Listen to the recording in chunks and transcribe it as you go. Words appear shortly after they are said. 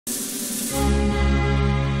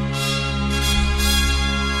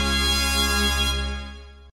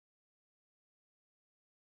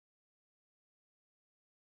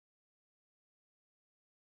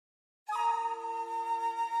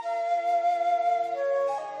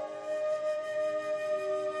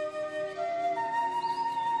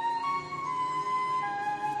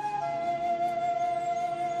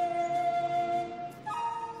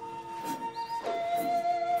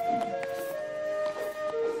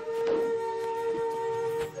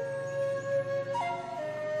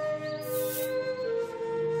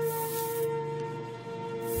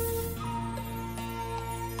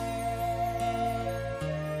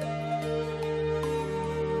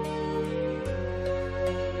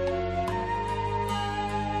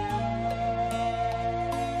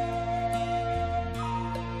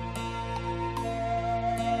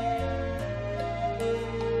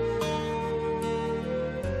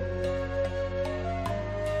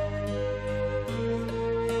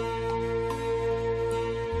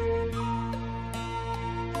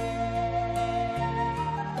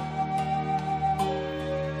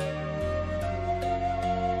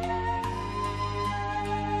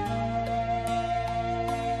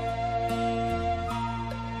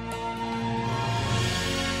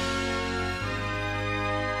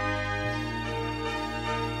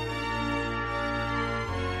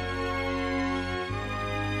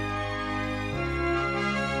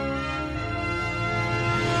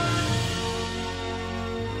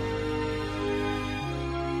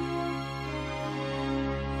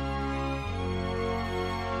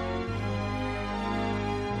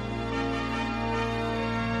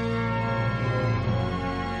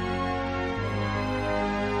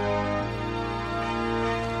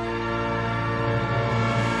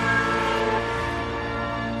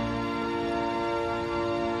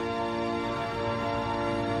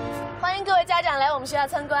长来我们学校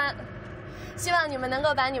参观，希望你们能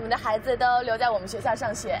够把你们的孩子都留在我们学校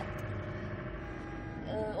上学。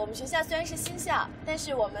我们学校虽然是新校，但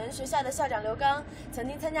是我们学校的校长刘刚曾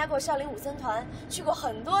经参加过少林武僧团，去过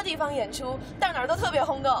很多地方演出，到哪儿都特别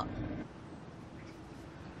轰动。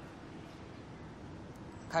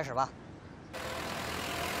开始吧。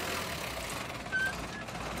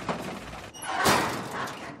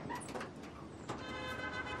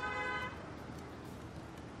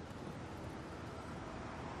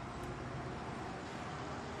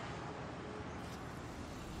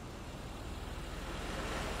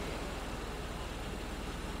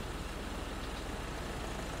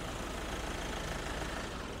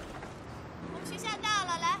学校到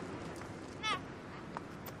了，来，那儿。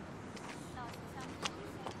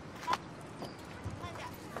慢点，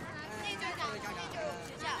那就是我们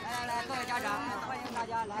学校。来，各位家长，欢迎大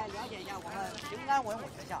家来了解一下我们平安文武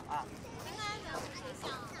学校啊。平安文武学校。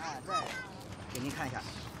哎，对，给您看一下。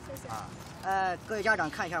谢谢。啊，各位家长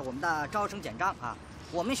看一下我们的招生简章啊。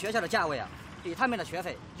我们学校的价位啊，比他们的学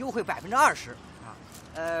费优惠20%啊。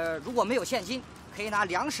如果没有现金，可以拿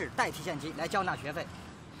粮食代替现金来交纳学费。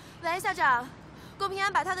喂，校长。郭平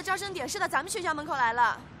安把他的招生点设到咱们学校门口来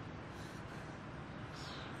了。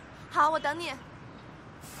好，我等你。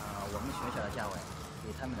我们学校的价位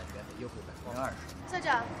比他们的学费优惠20%。校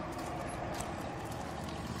长。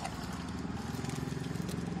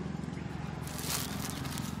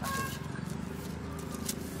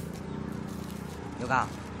刘刚，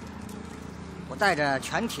我带着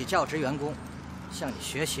全体教职员工向你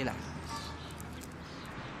学习来了。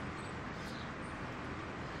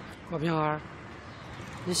郭平安。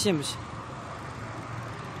你信不信？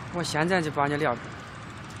我现在就把你撂倒。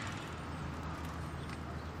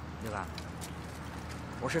刘刚，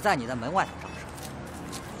我是在你的门外头招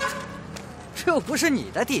生，这又不是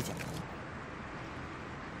你的地界。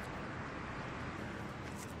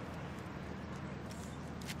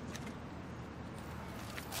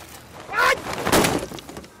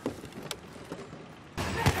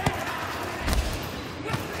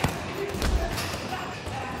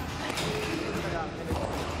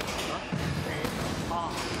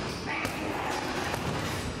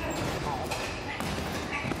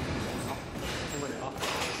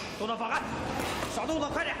动作放开，小动作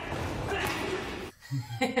快点！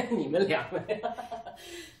你们两位，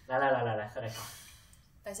来，喝点茶。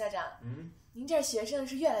白校长，您这儿学生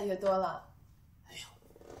是越来越多了。哎呦，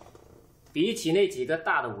比起那几个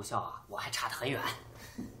大的武校啊，我还差得很远。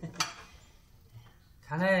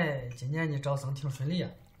看来今年你招生挺顺利呀。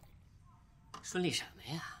顺利什么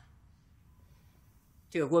呀？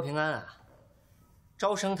这个郭平安啊，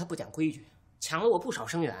招生他不讲规矩，抢了我不少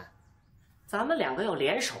生源。咱们两个要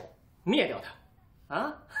联手灭掉他，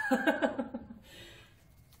啊！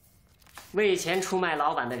为钱出卖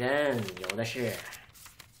老板的人有的是。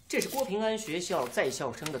这是郭平安学校在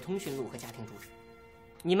校生的通讯录和家庭住址，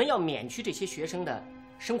你们要免去这些学生的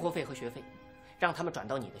生活费和学费，让他们转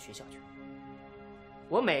到你的学校去。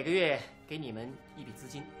我每个月给你们一笔资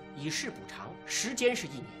金，以示补偿，时间是1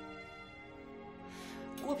年。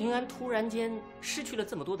郭平安突然间失去了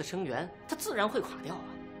这么多的生源，他自然会垮掉啊。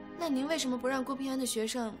那您为什么不让郭平安的学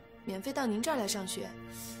生免费到您这儿来上学？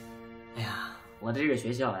哎呀，我的这个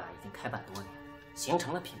学校呀，已经开办多年了，形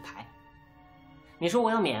成了品牌。你说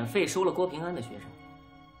我要免费收了郭平安的学生，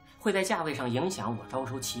会在价位上影响我招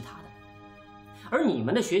收其他的。而你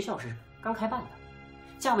们的学校是刚开办的，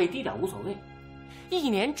价位低点无所谓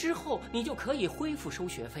，1年之后你就可以恢复收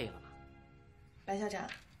学费了嘛。白校长，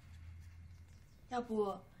要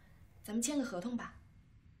不咱们签个合同吧？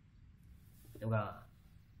刘刚，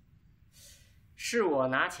是我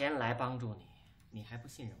拿钱来帮助你，你还不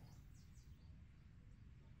信任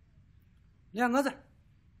我？2个字，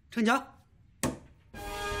成交。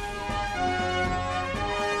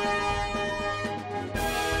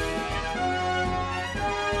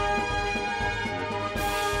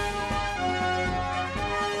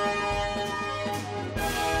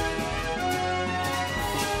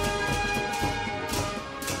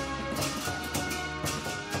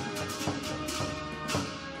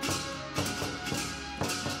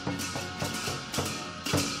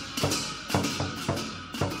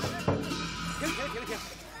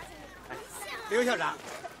刘校长，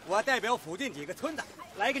我代表附近几个村子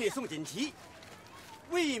来给你送锦旗，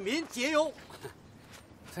为民节油。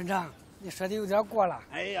村长，你说的有点过了。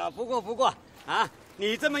哎呀，不过啊，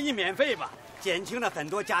你这么一免费吧，减轻了很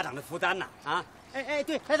多家长的负担呐啊！哎，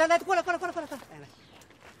对，来，过来，来。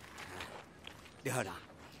刘校长，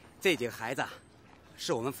这几个孩子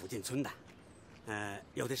是我们附近村的，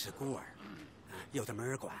有的是孤儿，有的没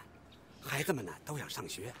人管，孩子们呢都想上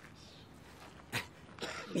学。哎，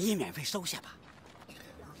你也免费收下吧。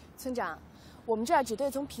村长，我们这儿只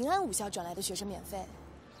对从平安武校转来的学生免费。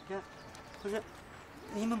这，不是，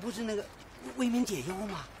你们不是那个为民解忧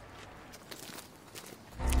吗？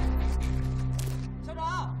校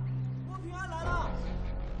长，郭平安来了。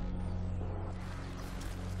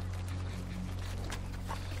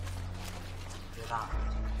刘刚，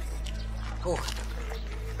够狠，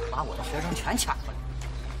把我的学生全抢过来。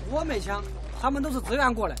我没抢，他们都是自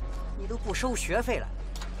愿过来。你都不收学费了，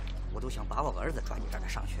我都想把我儿子转你这儿来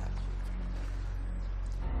上学了。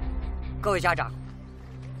各位家长，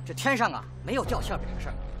这天上啊没有掉馅饼的事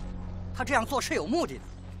儿，他这样做是有目的的。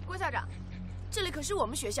郭校长，这里可是我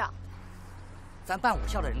们学校。咱办武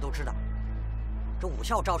校的人都知道，这武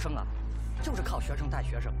校招生啊，就是靠学生带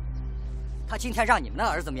学生。他今天让你们的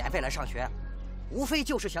儿子免费来上学，无非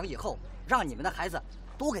就是想以后让你们的孩子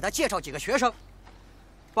多给他介绍几个学生。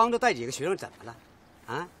帮着带几个学生怎么了？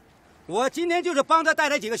啊？我今天就是帮他带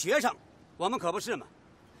来几个学生，我们可不是嘛，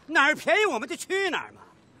哪儿便宜我们就去哪儿嘛。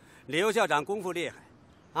刘校长功夫厉害，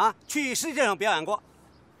啊，去世界上表演过。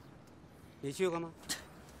你去过吗？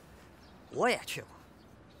我也去过。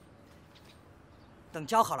等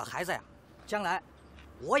教好了孩子呀，将来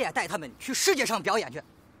我也带他们去世界上表演去。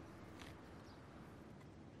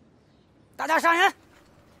大家上人。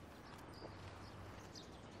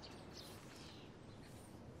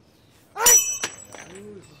哎！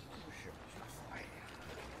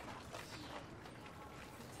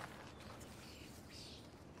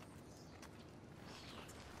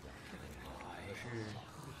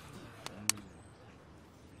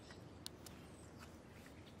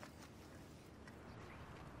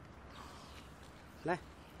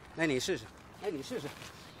来，你试试，来，你试试，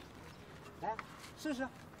来，试试。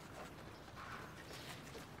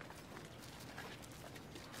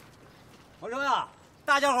我说呀，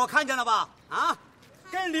大家伙看见了吧？啊，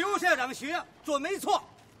跟刘校长学，准没错，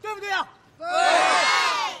对不对呀？对。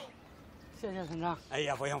谢谢村长。哎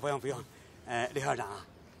呀，不用。刘校长啊，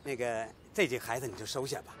那个这几个孩子你就收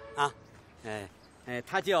下吧，啊，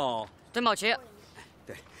他叫甄宝奇，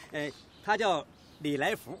对，他叫李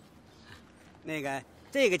来福，那个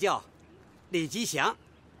这个叫李吉祥，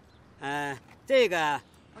这个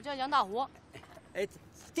我叫杨大虎。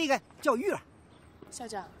这个叫玉儿。校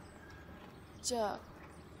长，这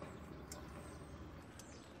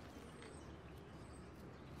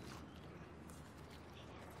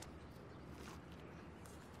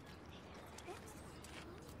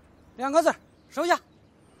2个字，收下。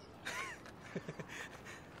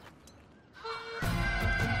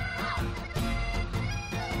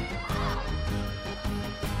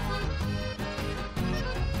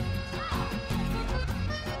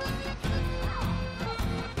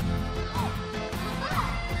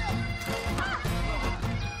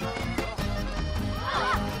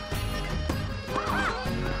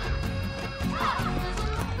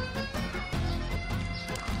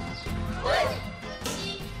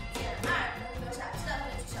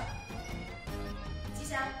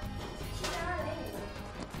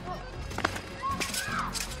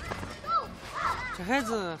这孩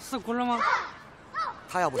子是孤儿吗？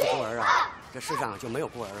他要不是孤儿啊，这世上就没有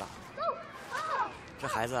孤儿了。这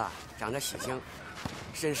孩子啊，长得喜庆，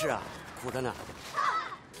身世啊苦着呢。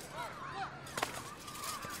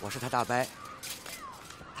我是他大伯，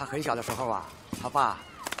他很小的时候啊，他爸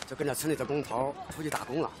就跟着村里的工头出去打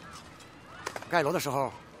工了，盖楼的时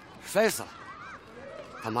候摔死了，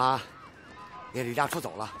他妈也离家出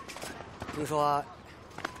走了。听说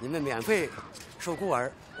你们免费收孤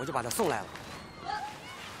儿，我就把他送来了。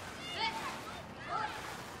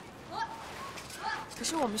可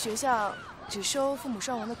是我们学校只收父母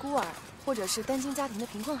双亡的孤儿，或者是单亲家庭的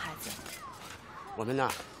贫困孩子。我们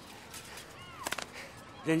呢，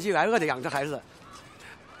忍饥挨饿的养着孩子，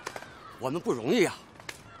我们不容易啊。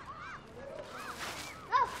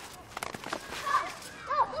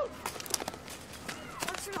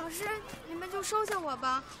老师，你们就收下我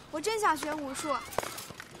吧，我真想学武术。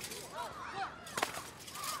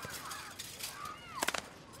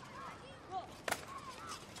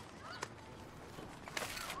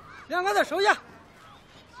2个字，收下。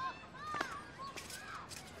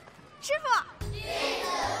师傅。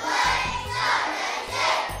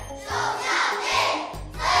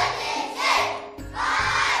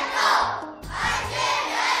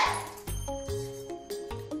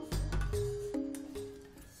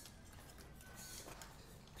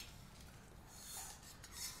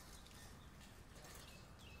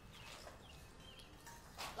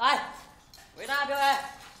来，为大家表演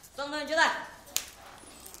争论决赛。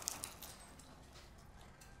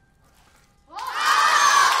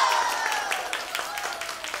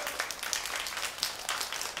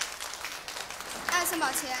孙宝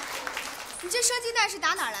奇，你这射击弹是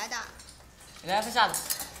打哪儿来的？来福下的。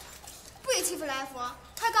不许欺负来福！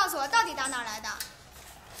快告诉我，到底打哪儿来的？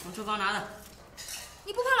从厨房拿的。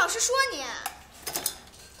你不怕老师说你？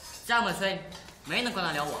这么吹，没人能管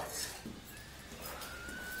得了我。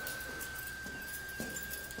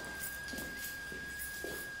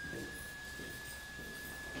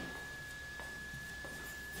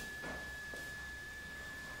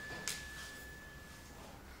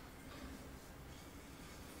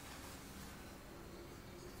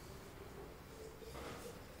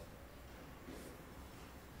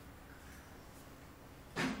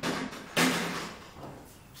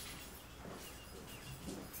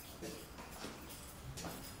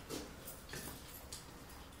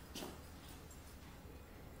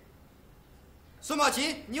孙宝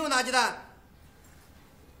奇，你有哪鸡蛋？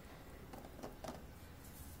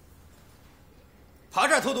跑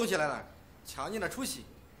这儿偷东西来了，抢你那出息！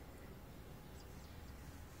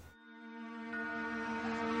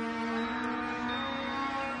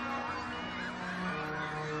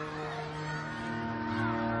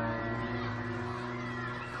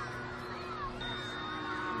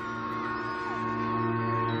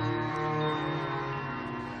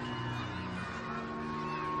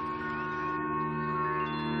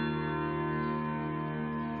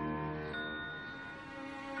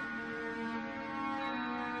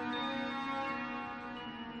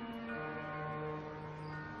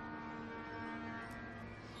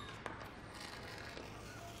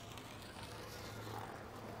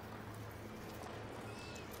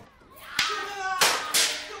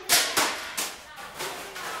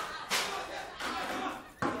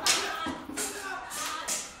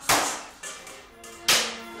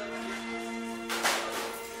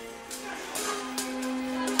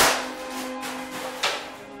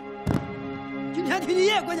替你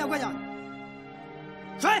爷管家，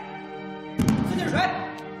甩，使劲甩，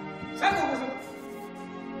甩够不是？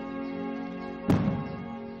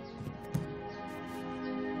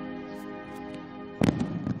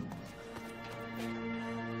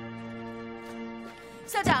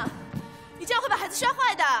校长，你这样会把孩子摔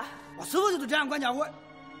坏的。我师傅就是这样管教我。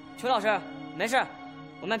邱老师，没事，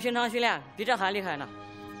我们平常训练比这还厉害呢。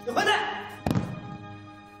有混蛋！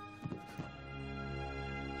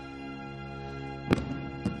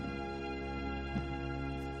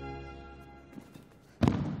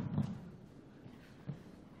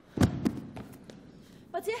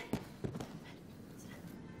宝鸡，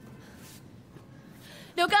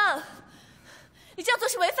刘刚，你这样做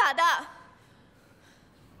是违法的。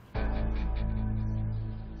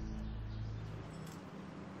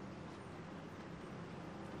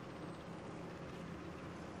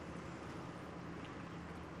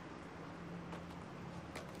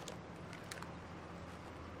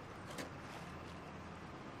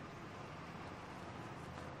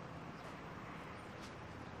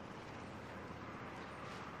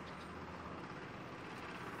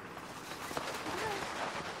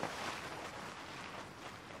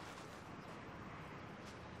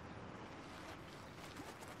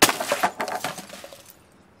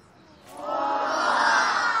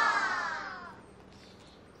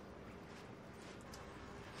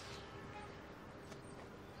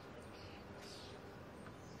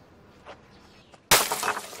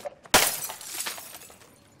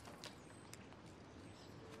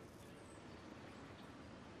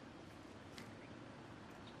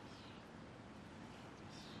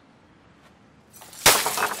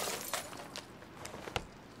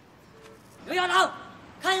刘校长，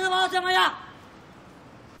看你的报怎么样？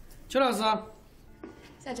邱老师，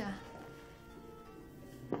校长，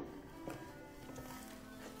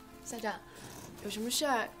校长，有什么事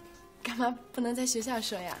儿，干嘛不能在学校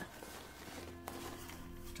说呀？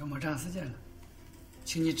这么长时间了，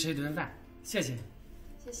请你吃一顿饭，谢谢。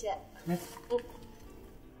谢谢。来，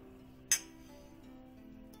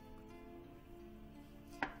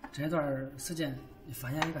这段时间你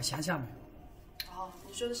发现一个现象没有？哦，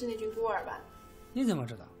你说的是那群孤儿吧？你怎么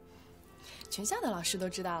知道？全校的老师都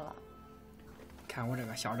知道了。看我这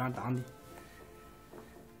个校长当的。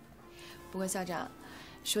不过校长，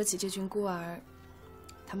说起这群孤儿，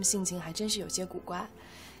他们性情还真是有些古怪，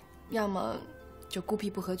要么就孤僻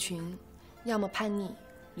不合群，要么叛逆、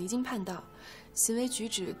离经叛道，行为举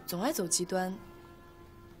止总爱走极端。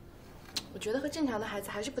我觉得和正常的孩子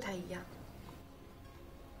还是不太一样。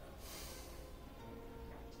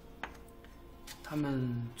他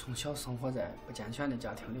们从小生活在不健全的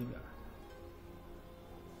家庭里边，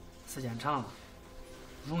时间长了，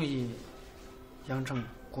容易养成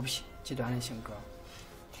孤僻极端的性格。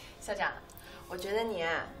校长，我觉得你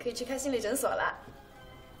啊，可以去开心理诊所了。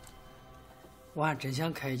我还真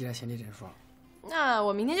想开一家心理诊所，那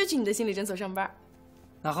我明天就去你的心理诊所上班。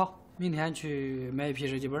那好，明天去买一批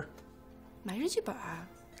日记本。买日记本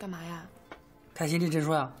干嘛呀？开心理诊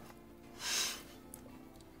所呀。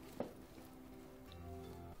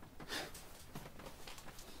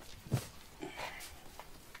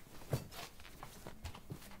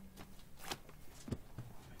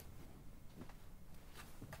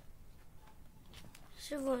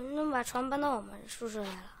师傅，你怎么把床搬到我们宿舍来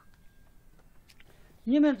了？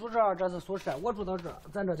你们住这儿，这是宿舍；我住到这儿，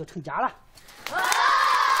咱这就成家了。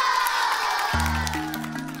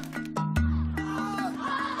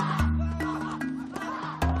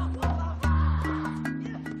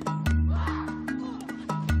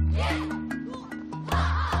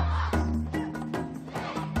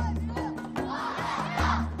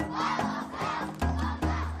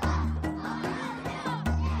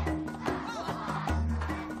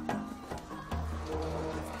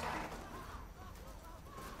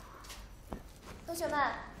同学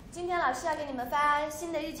们，今天老师要给你们发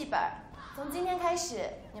新的日记本，从今天开始，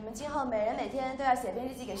你们今后每人每天都要写篇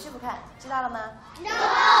日记给师傅看，知道了吗？知道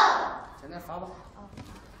了。现在发吧。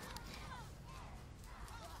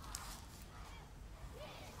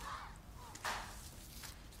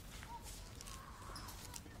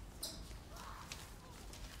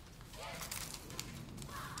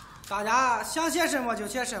大家想写什么就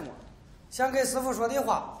写什么，想跟师傅说的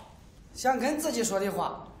话，想跟自己说的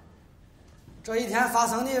话，这一天发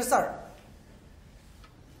生的事儿，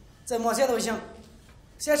怎么写都行，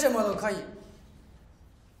写什么都可以。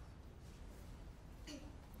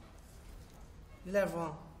李大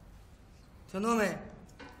夫，听懂没？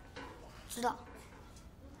知道。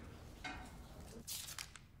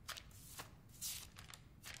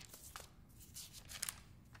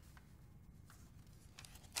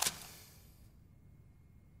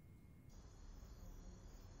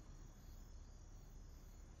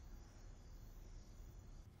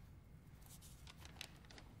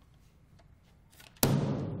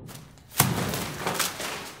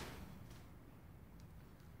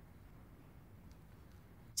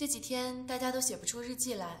这几天大家都写不出日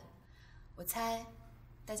记来，我猜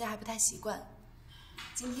大家还不太习惯。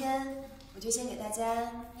今天我就先给大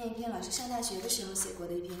家念一篇老师上大学的时候写过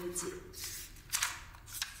的一篇日记。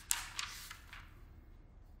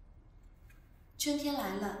春天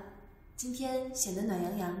来了，今天显得暖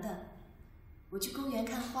洋洋的。我去公园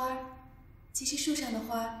看花儿，其实树上的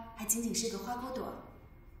花还仅仅是个花骨朵，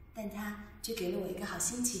但它却给了我一个好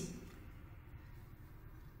心情。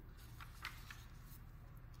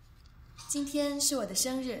今天是我的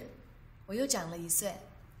生日，我又长了1岁。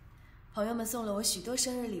朋友们送了我许多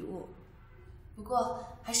生日礼物，不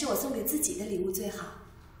过还是我送给自己的礼物最好，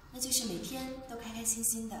那就是每天都开开心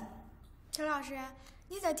心的。陈老师，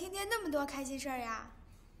你咋天天那么多开心事儿呀？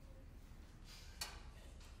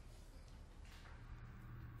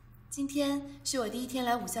今天是我第1天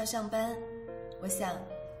来武校上班，我想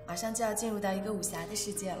马上就要进入到一个武侠的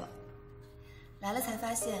世界了。来了才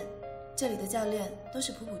发现，这里的教练都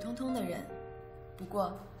是普普通通的人，不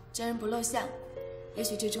过真人不露相，也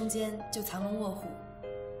许这中间就藏龙卧虎。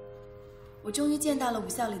我终于见到了武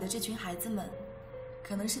校里的这群孩子们，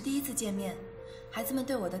可能是第一次见面，孩子们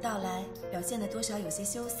对我的到来表现得多少有些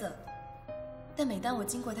羞涩，但每当我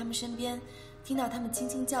经过他们身边，听到他们轻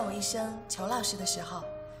轻叫我一声裘老师的时候，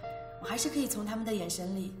我还是可以从他们的眼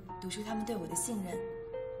神里读出他们对我的信任。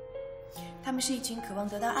他们是一群渴望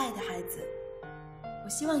得到爱的孩子，我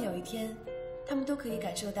希望有一天他们都可以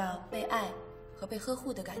感受到被爱和被呵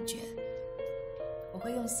护的感觉。我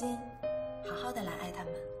会用心好好的来爱他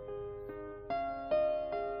们。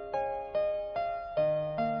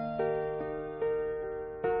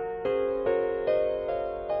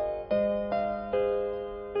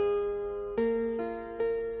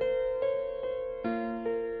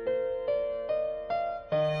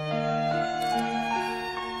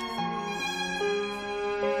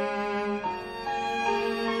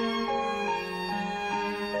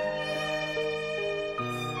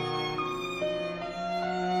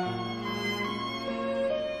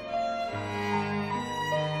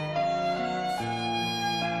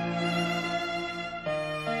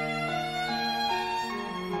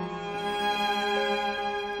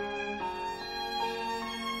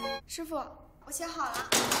师傅，我写好了。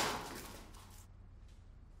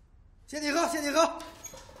写得好，写得好。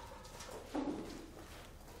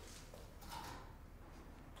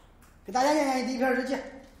给大家念念第一篇日记。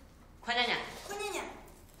快念念，快念念，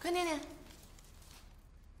快念念。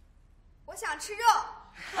我想吃肉。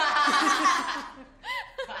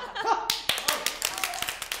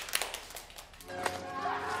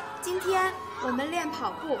今天我们练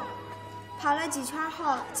跑步，跑了几圈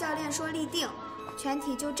后，教练说立定，全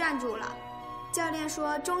体就站住了。教练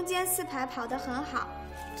说中间4排跑得很好。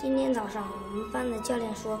今天早上我们班的教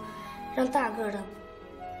练说，让大个的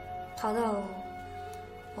跑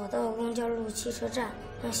到公交路汽车站，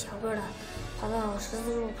让小个的跑到十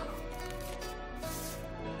字路口。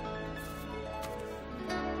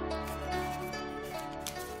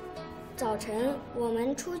早晨我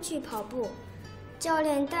们出去跑步，教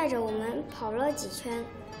练带着我们跑了几圈，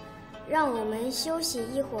让我们休息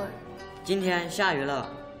一会儿。今天下雨了，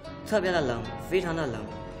特别的冷，非常的冷。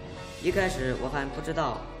一开始我还不知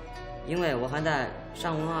道，因为我还在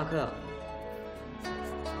上文化课。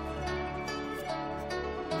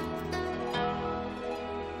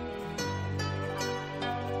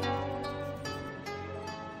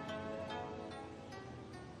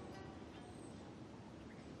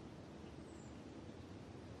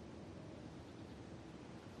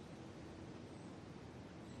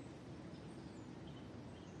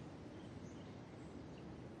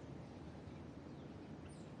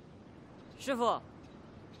师傅，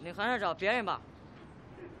你还是找别人吧。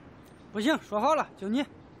不行，说好了，就你。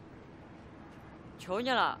求你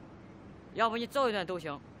了，要不你揍一顿都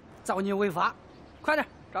行。揍你违法，快点，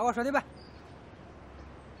照我说的办。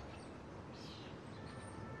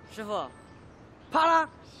师傅，怕了？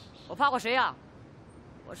我怕过谁呀？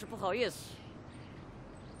我是不好意思，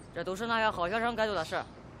这都是那些好学生该做的事。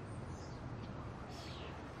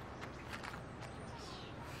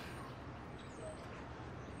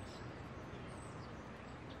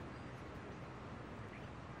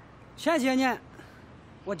前些年，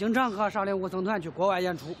我经常和少林武僧团去国外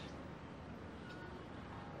演出。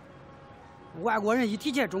外国人一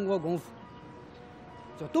提起中国功夫，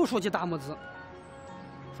就都竖起大拇指，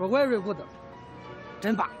说 very good，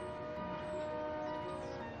 真棒。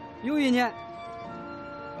有一年，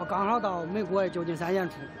我刚好到美国旧金山演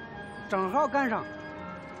出，正好赶上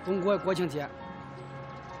中国国庆节，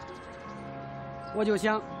我就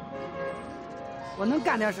想，我能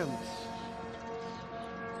干点什么。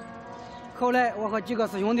后来，我和几个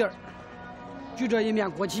师兄弟举着一面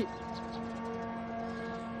国旗，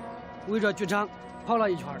围着剧场跑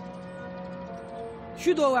了一圈，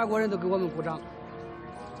许多外国人都给我们鼓掌。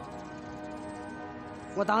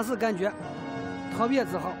我当时感觉特别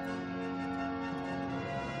自豪。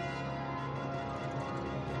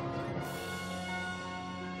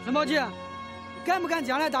孙宝奇，你敢不敢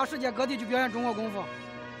将来到世界各地去表演中国功夫，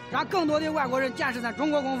让更多的外国人见识咱中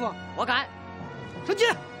国功夫？我敢。升旗。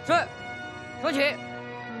是。说起，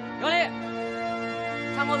用力，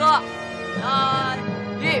唱国歌，3、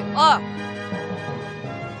1、2。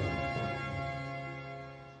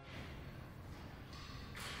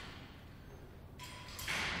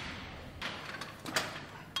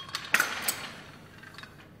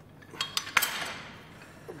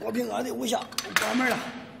郭平安的武校关门了。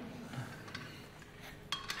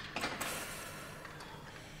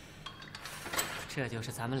这就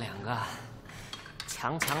是咱们2个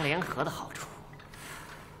强强联合的好处。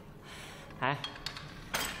哎，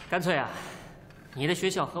干脆啊，你的学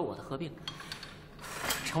校和我的合并，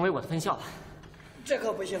成为我的分校吧。这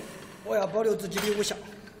可不行，我要保留自己的武校。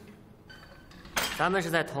咱们是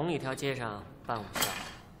在同一条街上办武校，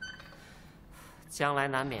将来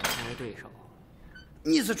难免成为对手。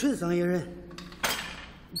你是纯生意人，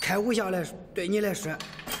开武校来对你来说，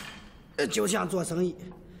就像做生意。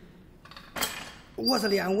我是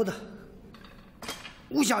练武的，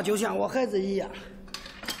武校就像我孩子一样。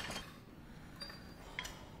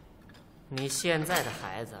你现在的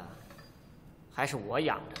孩子，还是我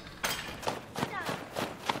养着。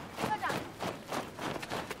校长，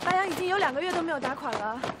白杨已经有2个月都没有打款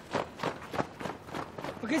了。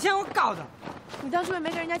不给钱我告他。你当初也没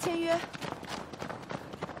跟人家签约。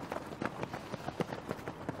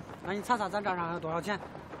那你查查咱账上还有多少钱？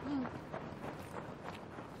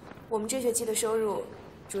我们这学期的收入，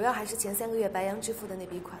主要还是前3个月白杨支付的那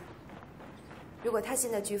笔款。如果他现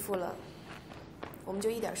在拒付了，我们就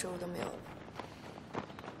一点收入都没有了。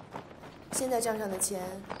现在账上的钱，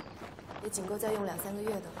也仅够再用2、3个月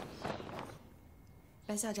的了。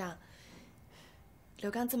白校长，刘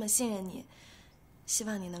刚这么信任你，希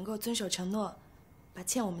望你能够遵守承诺，把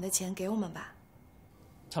欠我们的钱给我们吧。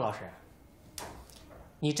邱老师，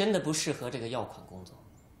你真的不适合这个要款工作，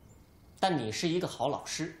但你是一个好老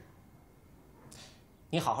师。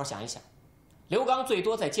你好好想一想，刘刚最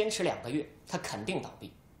多再坚持2个月，他肯定倒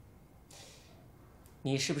闭。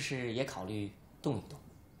你是不是也考虑动一动？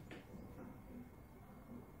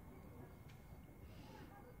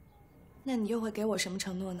那你又会给我什么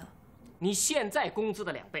承诺呢？你现在工资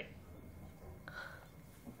的2倍。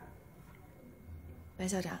白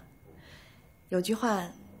校长，有句话，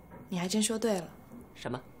你还真说对了。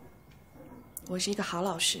什么？我是一个好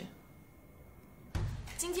老师。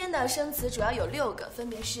今天的生词主要有6个，分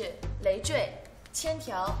别是累赘、牵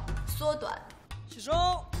条、缩短。起手，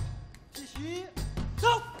继续，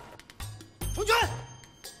走，出拳，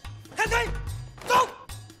开腿，走，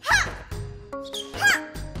哈，哈，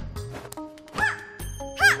哈，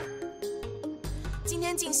哈。今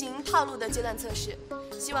天进行套路的阶段测试，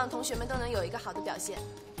希望同学们都能有一个好的表现。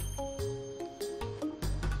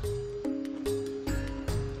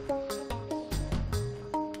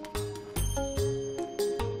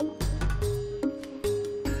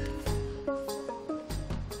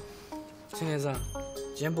青妹子，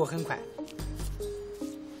进步很快，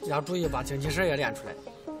要注意把精气神也练出来。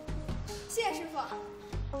谢谢师傅。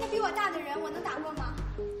那比我大的人，我能打过吗？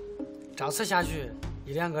照此下去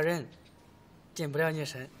，1、2个人进不了你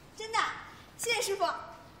身。真的，谢谢师傅。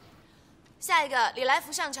下一个，李来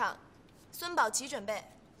福上场，孙宝琦准备。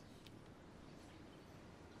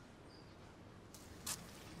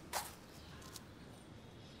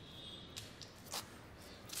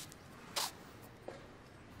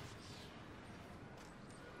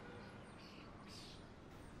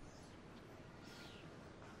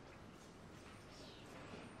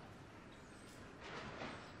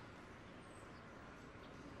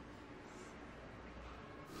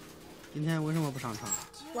今天为什么不上场？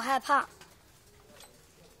我害怕。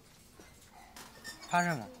怕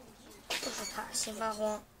什么？就是怕，心发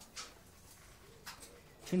慌。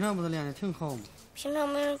平常不是练得挺好吗？平常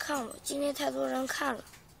没人看我，今天太多人看了。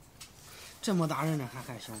这么大人了还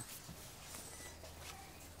害羞？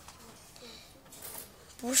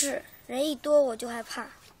不是，人一多我就害怕。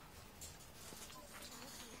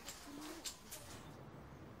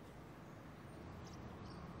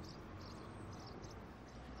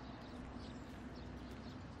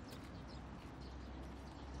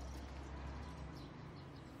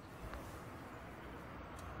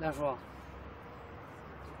来福，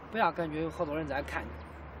不要感觉有好多人在看你，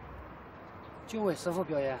就为师傅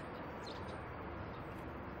表演。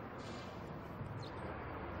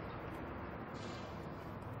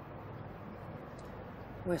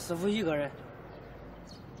为师傅一个人。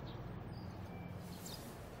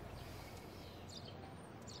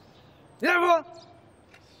李大夫，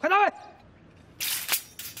快到位！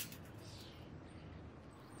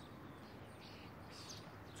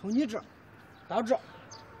从你这到这。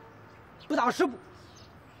不到10步，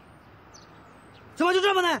怎么就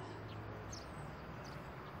这么难？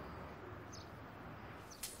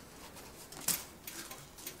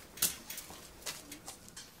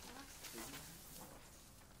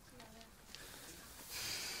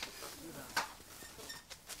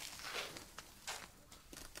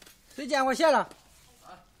谁见我写了？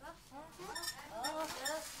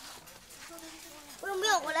不用不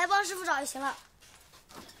用，我来帮师傅找就行了。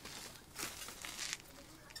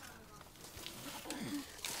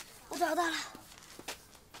我找到了。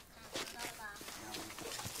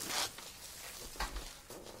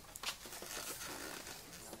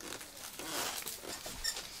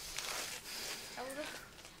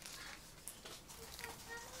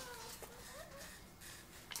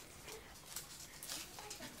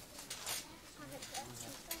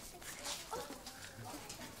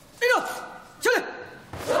立正，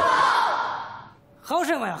起来！好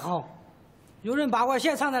什么呀好？有人把我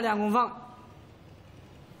鞋藏在练功房。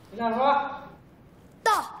李大叔，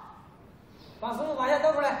到，把师傅把鞋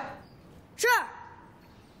抖出来。是。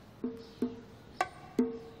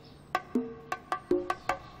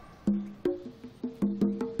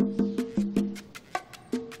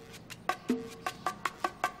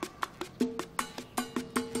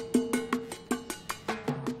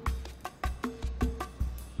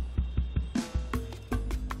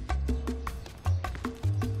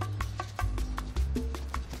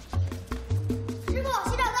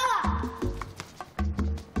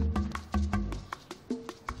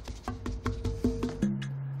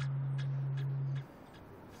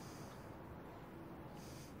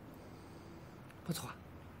不错。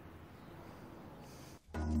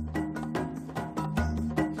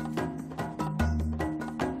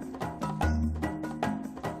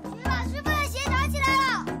谁把师傅的鞋藏起来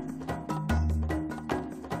了？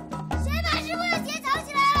谁把师傅的鞋藏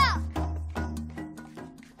起来了？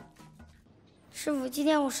师傅，今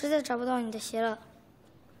天我实在找不到你的鞋了。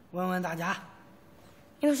问问大家，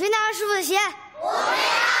你们谁拿了师傅的鞋？我没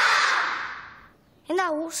拿。林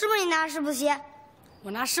大武，是不是你拿了师傅的鞋？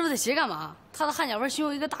我拿师傅的鞋干嘛？他的汗脚纹熏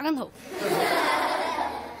我一个大跟头。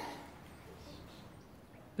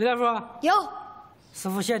李大叔，有。师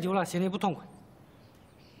傅鞋丢了，心里不痛快。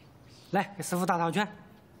来，给师傅打套拳，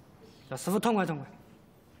叫师傅痛快痛快。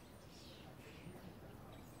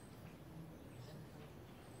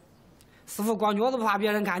师傅光脚都不怕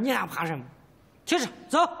别人看，你还怕什么？去吃，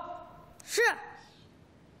走。是。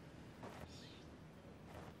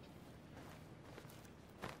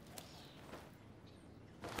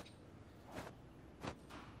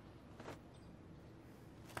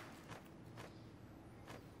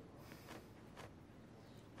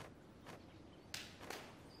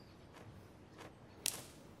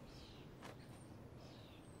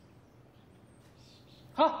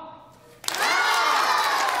好。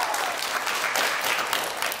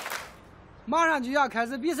马上就要开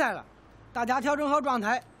始比赛了，大家调整好状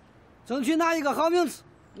态，争取拿一个好名次，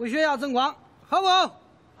为学校争光，好不好？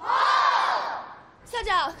好。校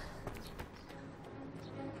长，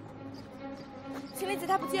秦丽子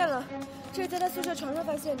她不见了，这是在她宿舍床上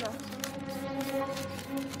发现的。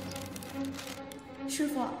师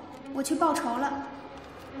傅，我去报仇了。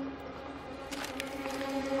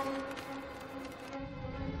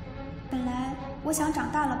本来我想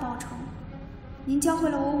长大了报仇，您教会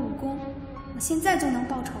了我武功，我现在就能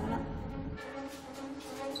报仇了。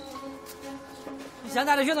你先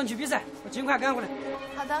带着学生去比赛，我尽快赶回来。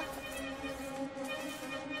好的。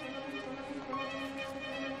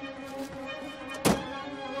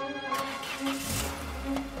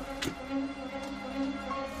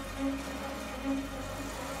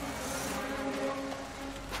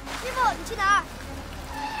师傅，你去哪儿？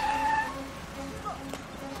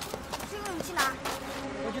师傅，你去哪儿？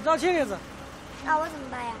我去找秦丽子。那我怎么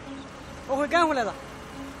办呀？我会赶回来的。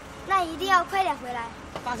那一定要快点回来。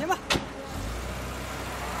放心吧。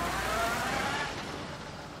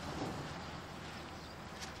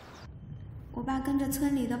我爸跟着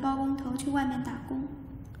村里的包工头去外面打工，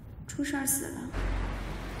出事儿死了。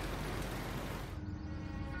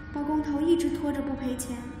包工头一直拖着不赔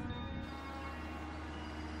钱。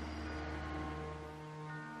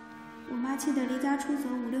我妈气得离家出走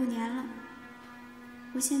5、6年了，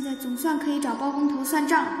我现在总算可以找包工头算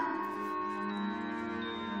账了。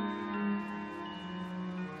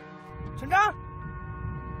村长，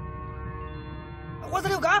我是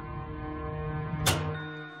刘刚。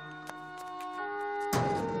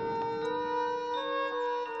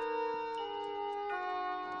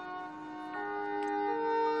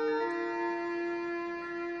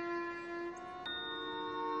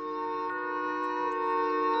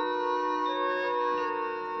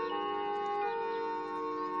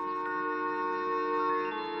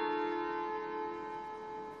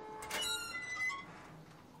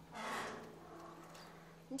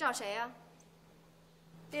你找谁呀？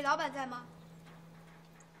李老板在吗？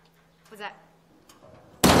不在。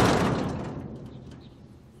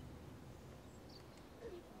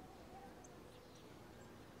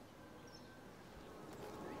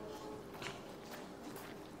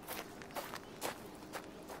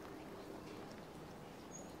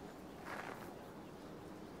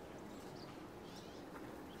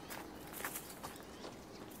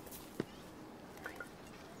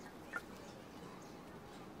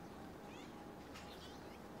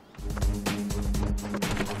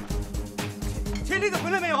秦丽子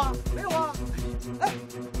回来没有啊？没有啊。哎，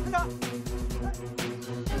村长。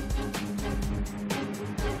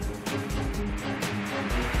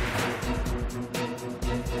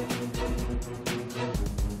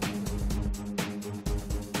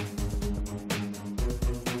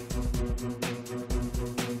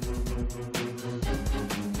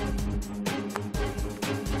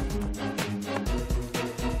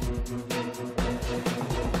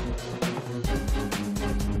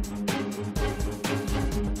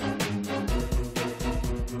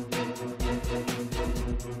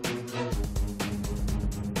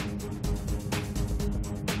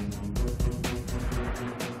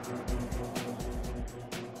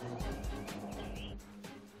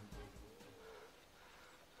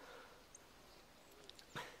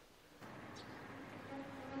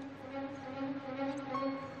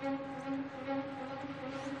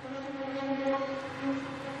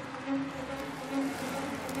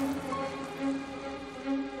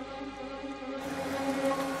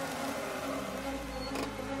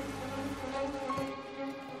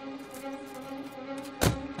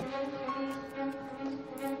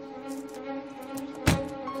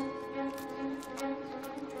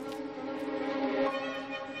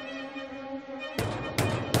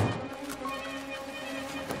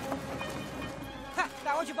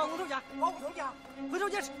我去包工头家，包工头家，回头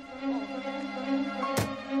见识。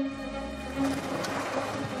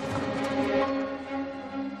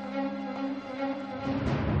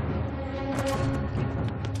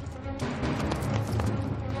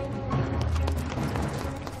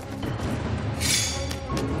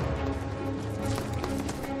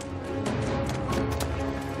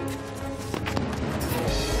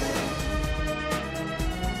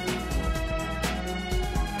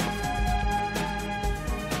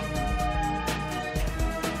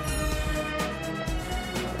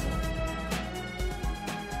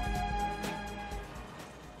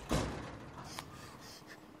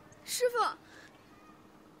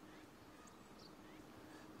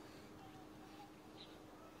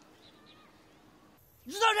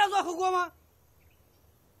点做后果吗？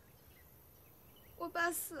我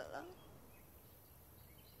爸死了，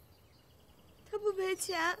他不赔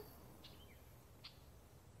钱，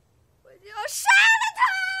我就要杀了他！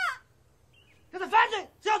这是犯罪，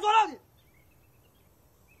是要坐牢的。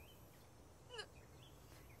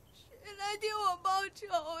谁来替我报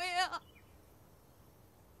仇呀？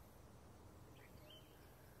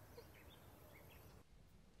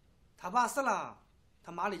他爸死了，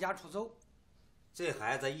他妈离家出走。这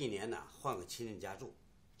孩子1年呢换个亲人家住，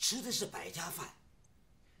吃的是百家饭。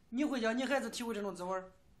你会叫你孩子体会这种滋味？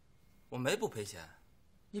我没不赔钱。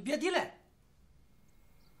你别抵赖。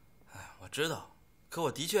哎，我知道，可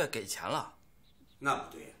我的确给钱了。那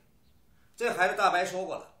不对呀，这孩子大白说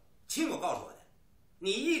过了，亲口告诉我的，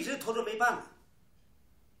你一直偷着没办呢。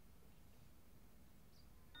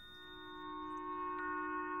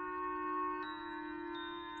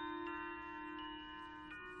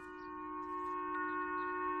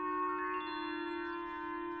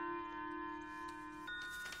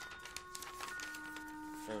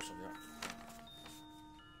这有手印。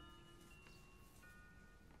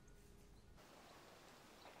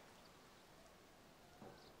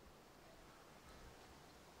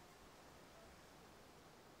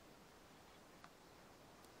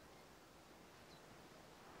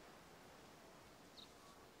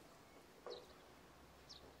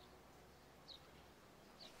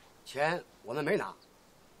钱我们没拿，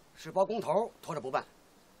是包工头拖着不办。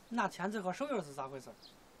那签字和手印是咋回事？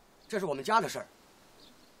这是我们家的事儿。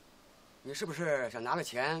你是不是想拿了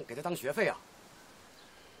钱给他当学费啊？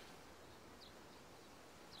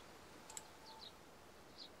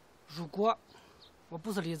如果我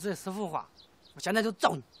不是李子师傅话，我现在就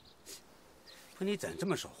揍你。不，你怎这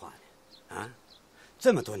么说话呢？啊，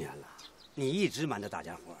这么多年了，你一直瞒着大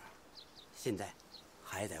家伙，现在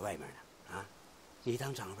还在外面呢。啊，你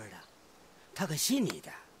当长辈的，他可信你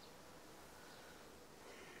的。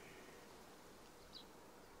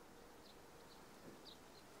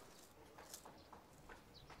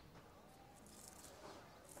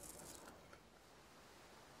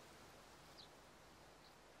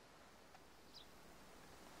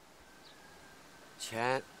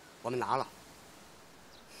钱我们拿了，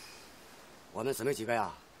我们姊妹几个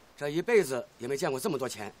呀，这一辈子也没见过这么多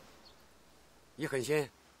钱。一狠心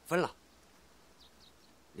分了，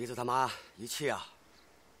李子他妈一气啊，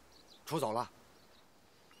出走了。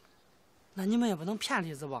那你们也不能骗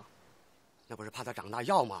李子吧？那不是怕他长大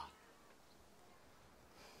要吗？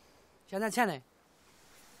现在钱呢？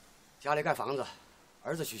家里盖房子，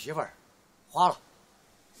儿子娶媳妇儿，花了。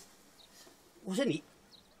我说你。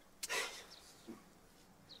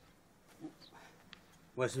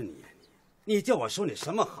我说你叫我说你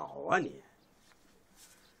什么好啊你？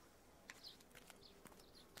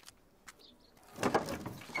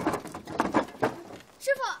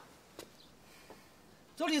师傅，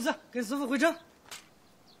走，李子，跟师傅回城。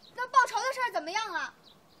那报仇的事儿怎么样了？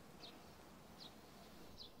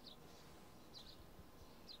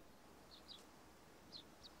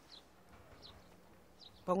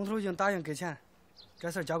包工头已经答应给钱，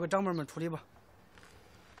这事儿交给长辈们处理吧。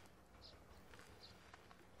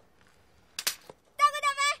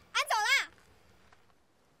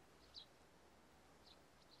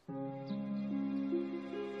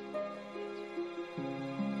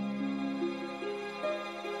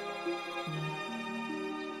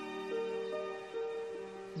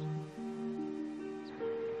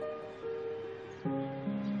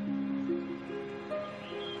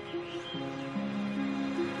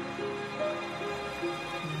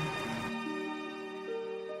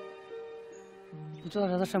你知道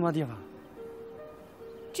这是什么地方？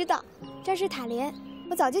知道，这是塔林，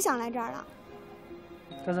我早就想来这儿了。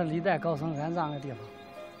这是历代高僧安葬的地方。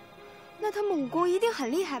那他们武功一定很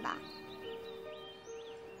厉害吧？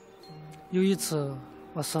有一次，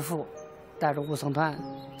我师父带着武僧团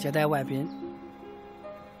接待外宾，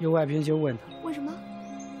有外宾就问他：“为什么？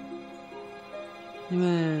你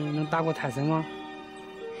们能打过泰森吗？”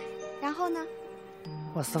然后呢？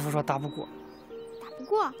我师父说打不过。打不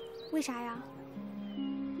过？为啥呀？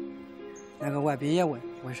那个外宾也问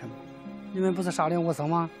为什么？你们不是少林武僧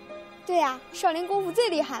吗？对呀，少林功夫最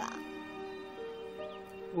厉害了。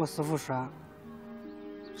我师父说，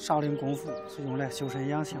少林功夫是用来修身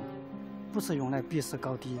养性，不是用来比试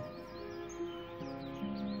高低。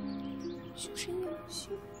修身养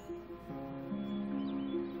性。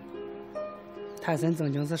泰森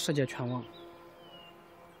曾经是世界拳王，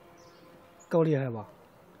够厉害吧？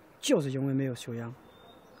就是因为没有修养，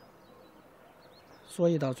所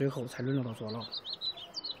以到最后才沦落到坐牢。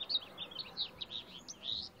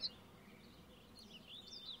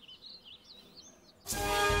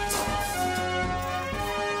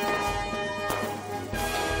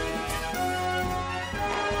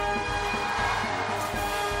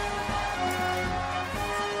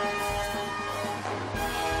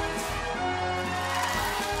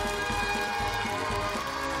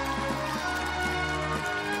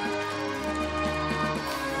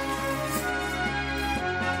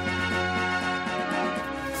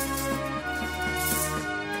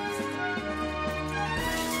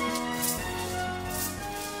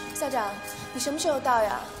校长，你什么时候到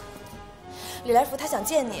呀？李来福他想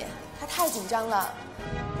见你，他太紧张了。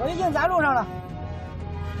我已经在路上了。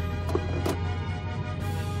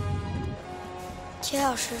铁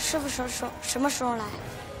老师，师傅什么时候来？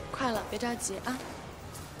快了，别着急啊。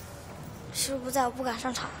师傅不在，我不敢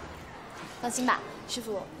上场。放心吧，师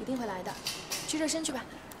傅一定会来的。去热身去吧。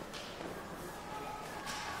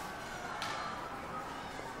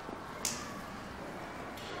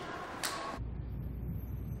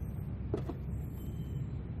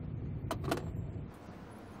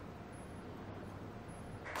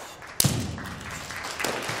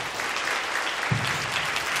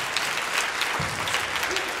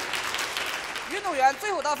运动员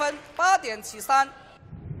最后得分8.73。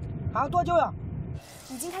还有多久呀？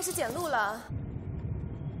已经开始检录了。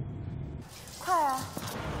快啊！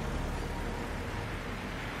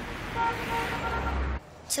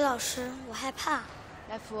齐老师，我害怕。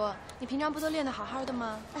来福，你平常不都练得好好的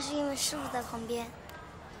吗？那是因为师傅在旁边。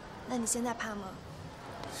那你现在怕吗？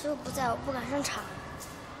师傅不在，我不敢上场。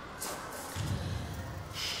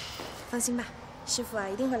放心吧，师傅啊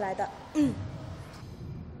一定会来的。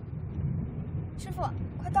师傅，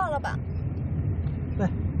快到了吧？对。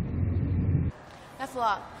来福，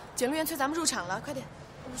检录员催咱们入场了，快点。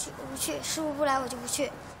我不去，我不去，师傅不来我就不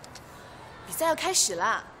去。比赛要开始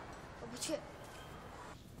了。我不去。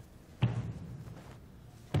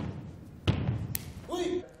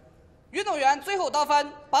运动员最后得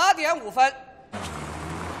分8.5分。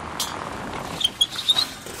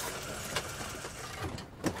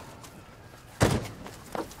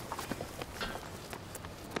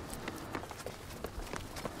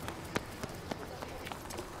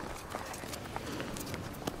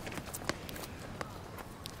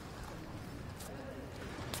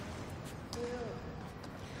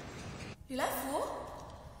李来福，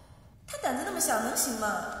他胆子那么小，能行吗？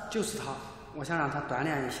就是他，我想让他锻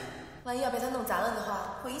炼一下。万一要被他弄砸了的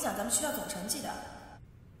话，会影响咱们学校总成绩的。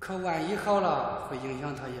可万一好了，会影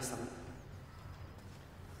响他一生。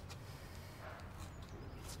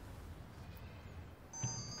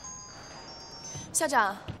校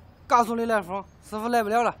长，告诉李来福，师傅来不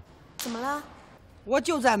了了。怎么了？我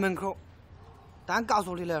就在门口，但告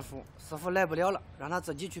诉李来福，师傅来不了了，让他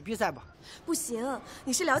自己去比赛吧。不行，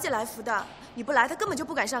你是了解来福的，你不来，他根本就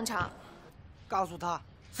不敢上场。告诉他，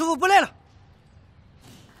师傅不来了。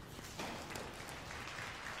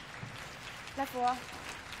来福，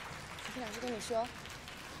体育老师跟你说，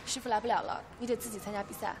师傅来不了了，你得自己参加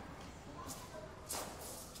比赛。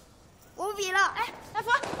我不比了。哎，来福，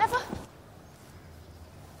来福。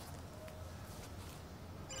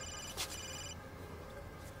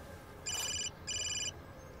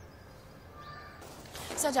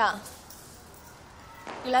校长，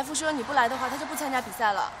李来福说你不来的话，他就不参加比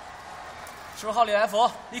赛了。10号李来福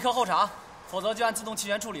立刻候场，否则就按自动弃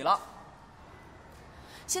权处理了。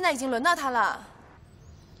现在已经轮到他了。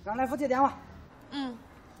让来福接电话。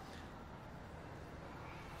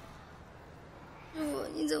师傅，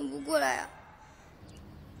你怎么不过来呀？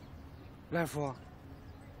来福，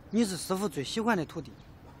你是师傅最喜欢的徒弟，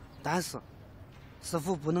但是师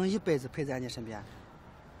傅不能一辈子陪在你身边。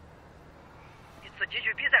你自己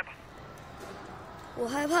去比赛吧。我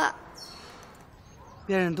害怕。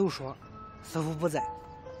别人都说师傅不在，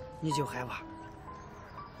你就害怕。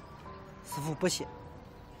师傅不谢。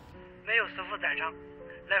没有师傅在场，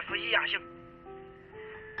来福一样行。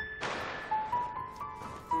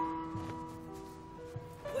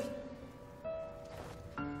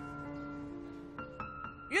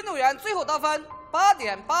运动员最后得分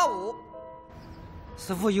8.85。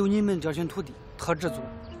师傅有你们这群徒弟特知足。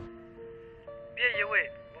别以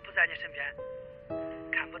为我不在你身边，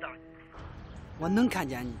看不到你。我能看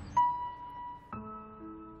见你。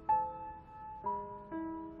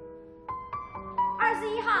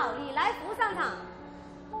21号李来福上场。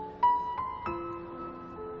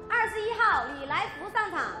21号李来福上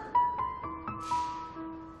场。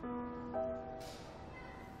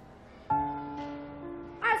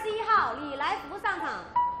21号李来福上场。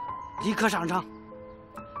立刻上场，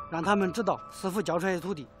让他们知道师傅教出来的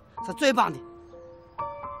徒弟是最棒的。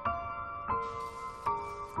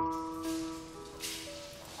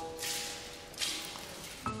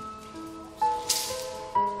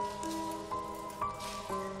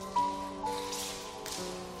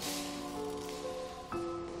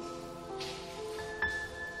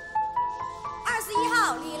21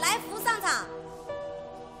号李来福上场。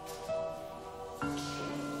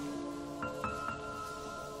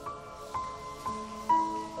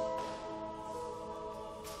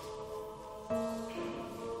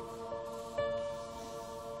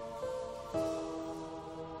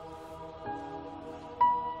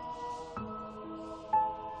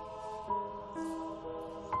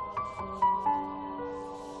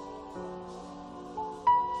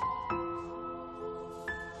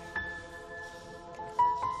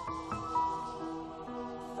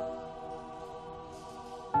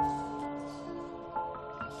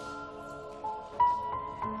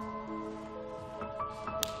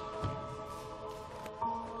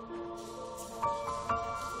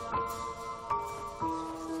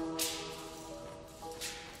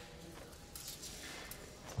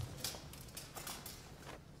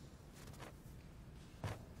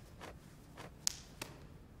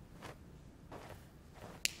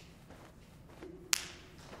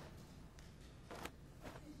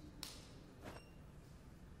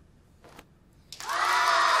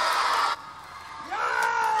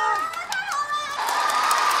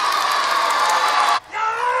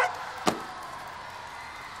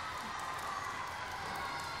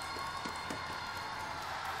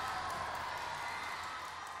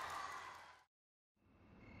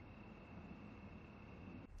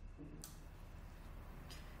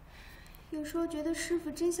有时候觉得师傅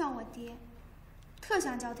真像我爹，特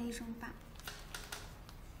想叫他一声爸。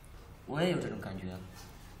我也有这种感觉。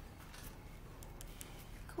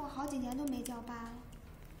可我好几年都没叫爸了。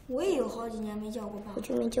我也有好几年没叫过爸，我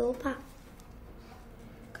就没叫过爸。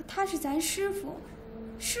可他是咱师傅，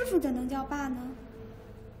师傅怎能叫爸呢？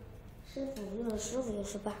师傅就是师傅就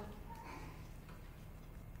是爸，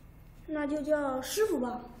那就叫师傅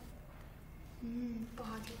吧。不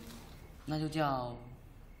好听。那就叫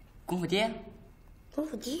功夫爹。功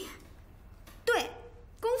夫爹。对，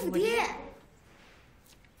功夫爹。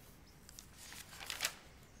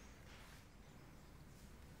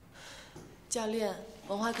教练、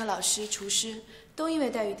文化课老师、厨师都因为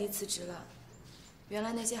待遇低辞职了。原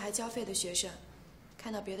来那些还交费的学生，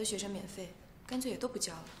看到别的学生免费，干脆也都不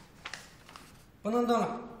交了。不能等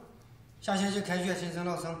了，下学期开学新生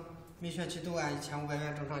老生，每学期都按1500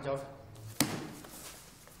元正常交费。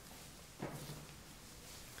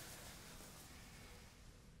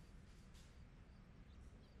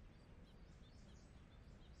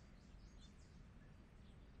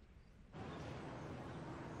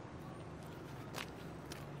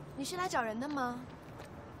你是来找人的吗？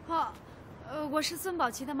哦，我是孙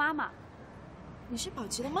宝琦的妈妈。你是宝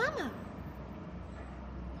琦的妈妈？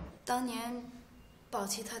当年，宝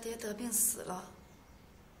琦他爹得病死了，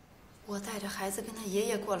我带着孩子跟他爷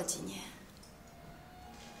爷过了几年。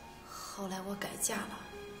后来我改嫁了，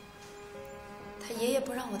他爷爷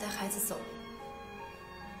不让我带孩子走，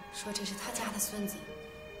说这是他家的孙子，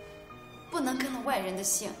不能跟了外人的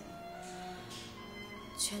姓。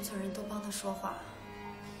全村人都帮他说话。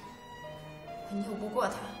我拗不过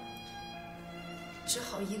他，只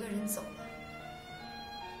好一个人走了。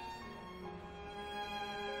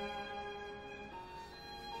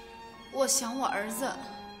我想我儿子，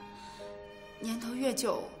年头越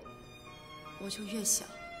久，我就越想，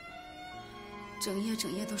整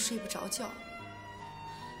夜都睡不着觉。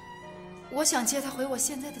我想接他回我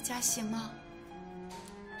现在的家，行吗？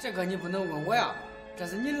这个你不能问我呀，这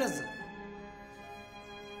是你儿子。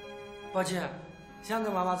宝琦，想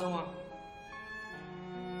跟妈妈走吗？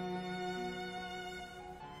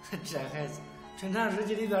这孩子，平常日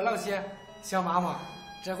记里边老写想妈妈，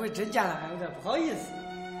这回真见了还有点不好意思。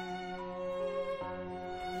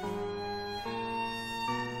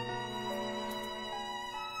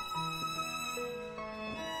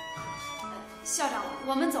校长，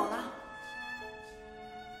我们走了。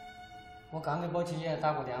我刚给宝琦爷爷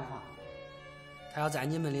打过电话，他要在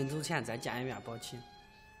你们临走前再见一面宝琦。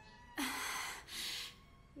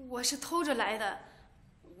我是偷着来的，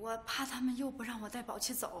我怕他们又不让我带宝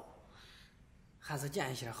琦走。还是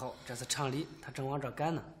见一下好，这是常理，他正往这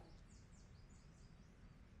赶呢。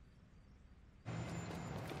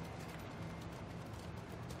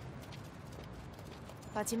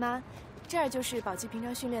宝琦妈，这儿就是宝琦平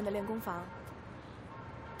常训练的练功房。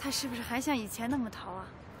他是不是还像以前那么淘啊？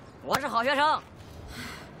我是好学生。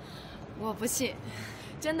我不信。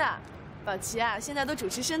真的，宝琦啊，现在都主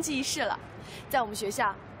持升旗仪式了。在我们学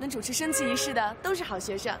校，能主持升旗仪式的都是好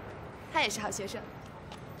学生，他也是好学生。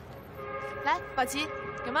来，宝琦，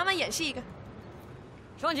给妈妈演示一个。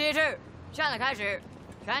升旗仪式，现在开始，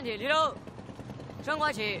全体立正，升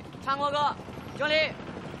国旗，唱国歌，敬礼。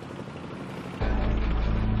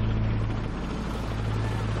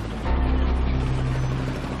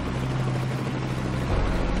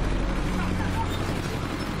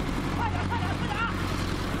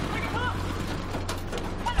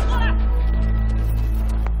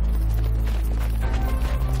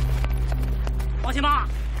宝琦妈，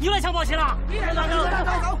你又来抢宝琦了！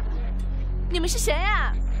走！你们是谁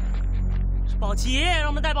呀？是宝琦爷爷让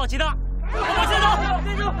我们带宝琦的。宝琦走！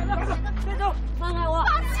别走！别走！放开我！宝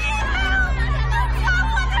琦！放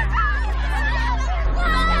我的他！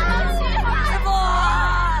师傅！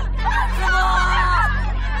师傅！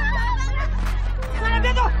快点，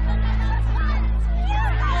别走！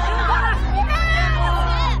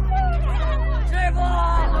师傅！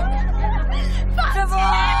师傅！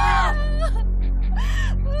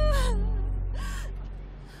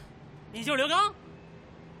你就是刘刚，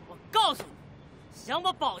我告诉你，想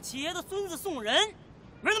把宝琦爷的孙子送人，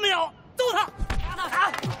门都没有，揍他！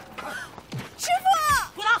师傅！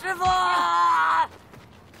给我打！师傅！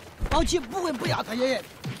宝琦不会不要他爷爷的，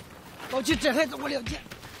宝琦这孩子我了解，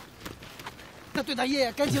他对他爷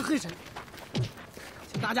爷感情很深，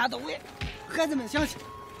请大家都为孩子们想想，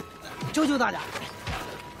求求大家，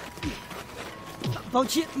宝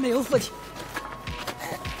琦没有父亲，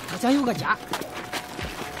他想有个家。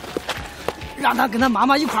让他跟他妈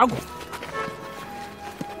妈一块过，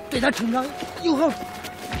对他成长有好处，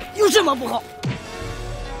有什么不好？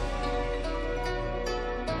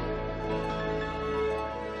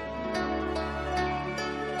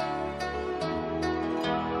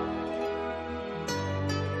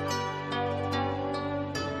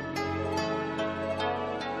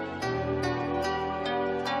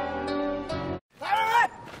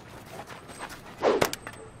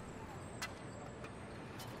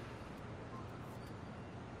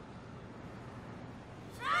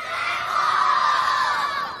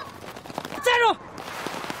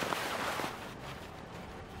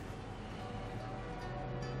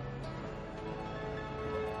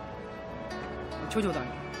求求大家，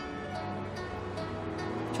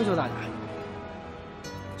求求大家，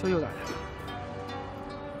求求大家！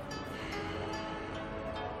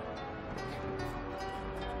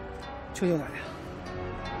求求大家！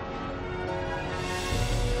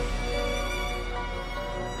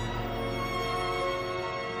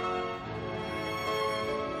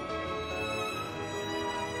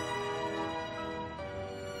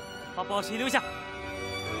把宝旗留下。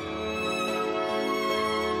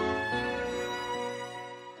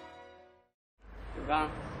刘刚，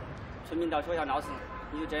村民到学校闹事，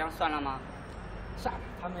你就这样算了吗？算了，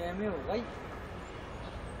他们也没有恶意。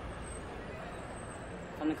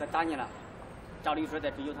他们可打你了，照理说在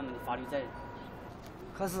追究他们的法律责任。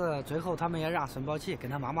可是最后他们也让孙宝奇跟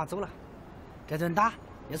他妈妈走了，这顿打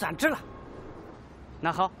也算值了。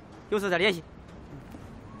那好，有事再联系。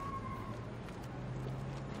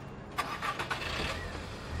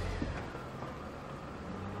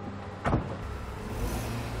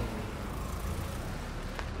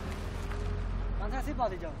刚才谁报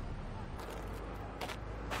的警？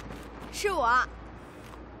是我。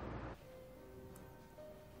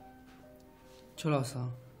邱老师，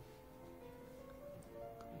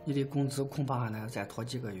你的工资恐怕还得要再拖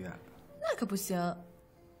几个月。那可不行。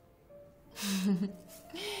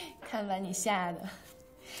看把你吓的！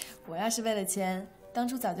我要是为了钱，当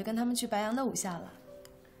初早就跟他们去白杨的武校了。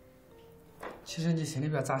其实你心里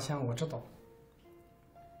边咋想，我知道。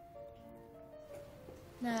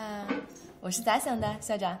那我是咋想的，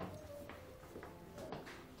校长？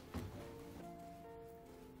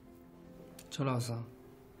邱老师，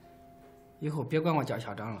以后别管我叫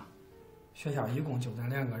校长了，学校一共就咱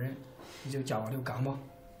2个人，你就叫我刘刚吧。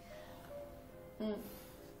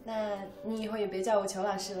那你以后也别叫我裘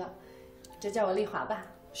老师了，就叫我丽华吧。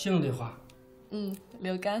行，丽华。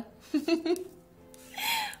刘刚。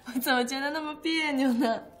我怎么觉得那么别扭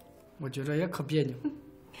呢？我觉着也可别扭。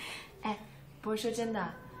哎，不过说真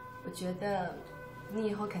的，我觉得你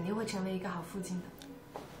以后肯定会成为一个好父亲的。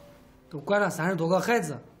都管了30多个孩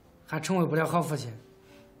子，还成为不了好父亲。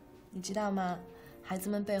你知道吗？孩子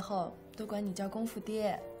们背后都管你叫功夫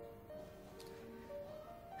爹。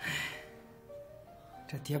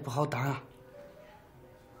这爹不好当啊。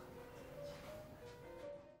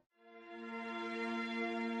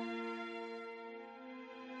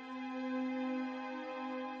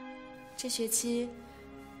这学期，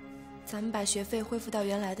咱们把学费恢复到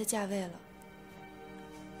原来的价位了。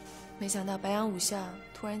没想到白杨武校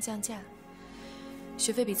突然降价，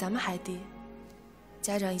学费比咱们还低，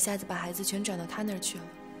家长一下子把孩子全转到他那儿去了。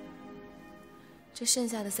这剩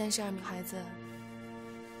下的32名孩子，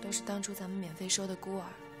都是当初咱们免费收的孤儿。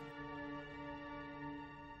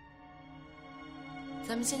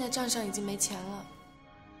咱们现在账上已经没钱了，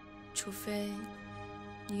除非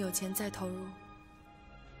你有钱再投入。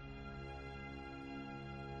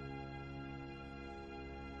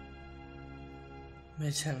没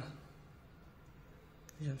钱了，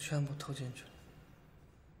已经全部投进去了。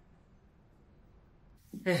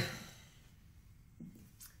哎呀，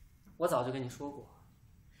我早就跟你说过，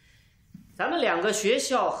咱们2个学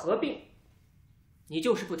校合并，你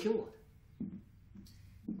就是不听我的。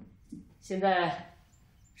现在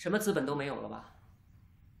什么资本都没有了吧？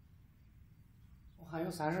我还有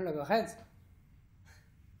30来个孩子。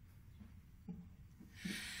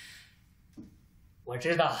我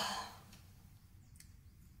知道。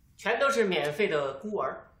全都是免费的孤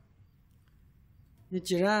儿。你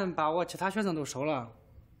既然把我其他学生都收了，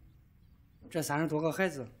这30多个孩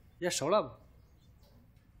子也收了吧？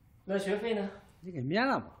那学费呢？你给免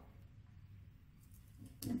了吧。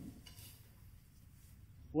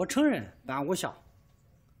我承认办武校，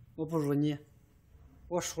我不如你，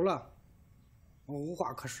我输了，我无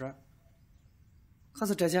话可说。可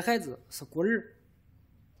是这些孩子是孤儿，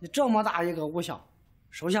你这么大一个武校，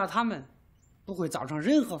收下他们。不会造成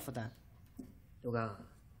任何负担。刘刚，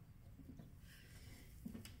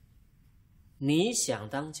你想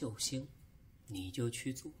当救星，你就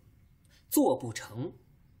去做，做不成，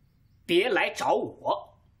别来找我。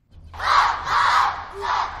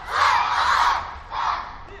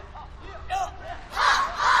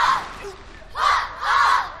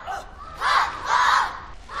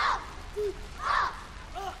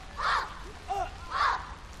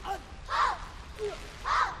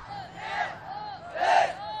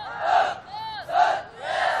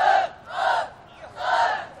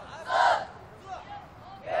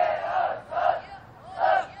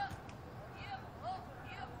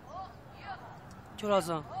邱老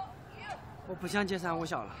师，我不想解散武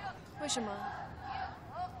校了。为什么？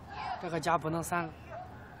这个家不能散了。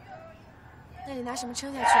那你拿什么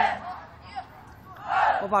撑下去呢？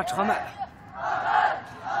我把车卖了，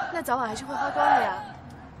那早晚还是会花光的呀。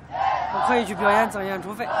我可以去表演挣演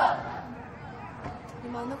出费。你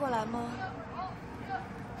忙得过来吗？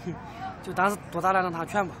哼，就当是多打2趟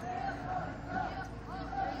拳吧。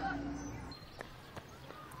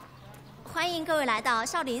欢迎各位来到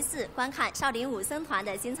少林寺观看少林武僧团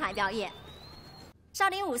的精彩表演。少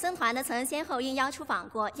林武僧团呢，曾先后应邀出访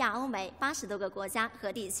过亚欧美80多个国家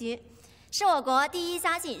和地区，是我国第1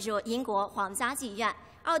家进入英国皇家剧院、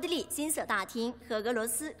奥地利金色大厅和俄罗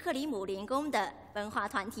斯克里姆林宫的文化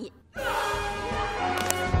团体。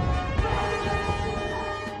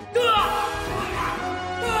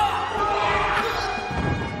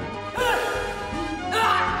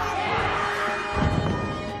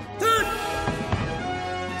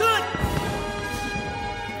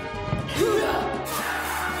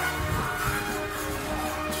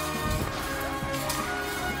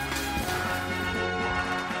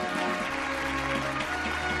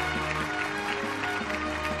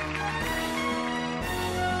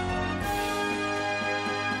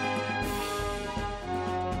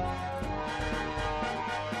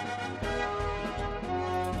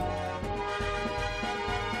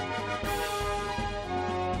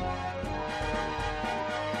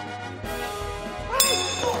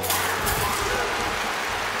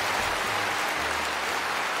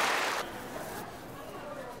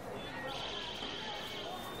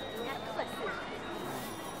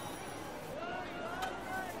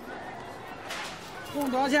共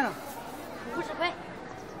多少钱啊？50块。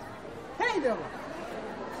便宜点不？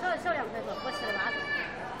少2块多，我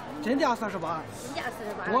48。真价48。真价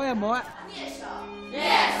48。我也没。练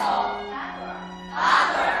手，打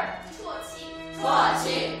盹儿，啜气，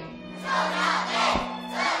手脚背，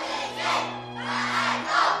侧腿椎，把爱动，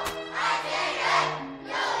爱别人，有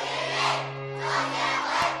音乐，做点会。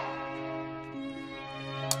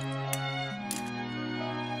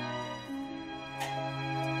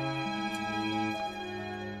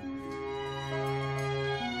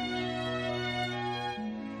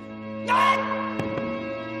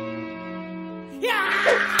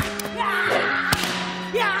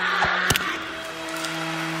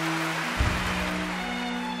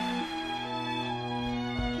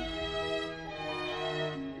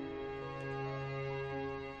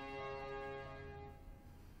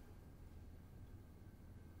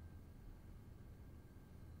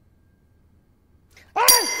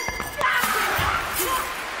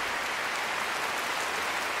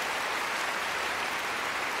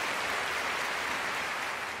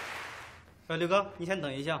刘哥，你先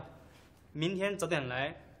等一下，明天早点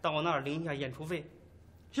来到我那儿领一下演出费。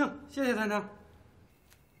行，谢谢团长。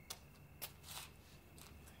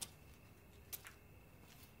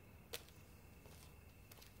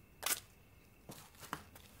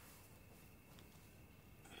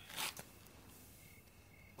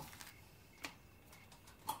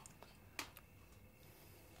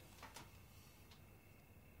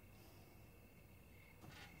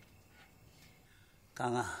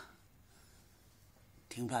刚啊，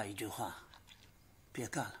听爸一句话，别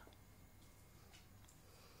干了。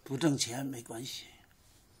不挣钱没关系，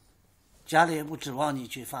家里也不指望你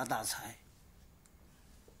去发大财。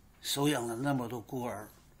收养了那么多孤儿，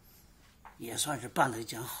也算是办了一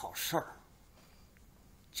件好事儿。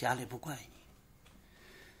家里不怪你，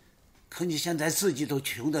可你现在自己都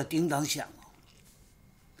穷得叮当响了，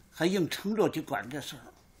还硬撑着去管这事儿，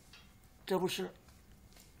这不是？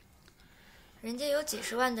人家有几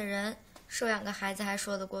十万的人，收养个孩子还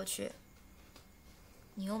说得过去。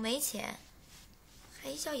你又没钱，还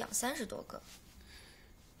一下养30多个。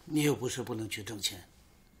你又不是不能去挣钱，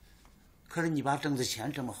可是你把挣的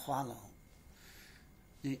钱这么花了，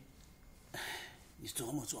你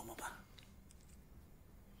琢磨琢磨吧。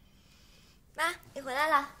妈，你回来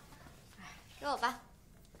了，给我吧。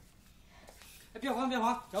别慌，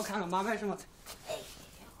要看看妈买什么。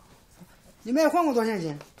你买黄瓜多少钱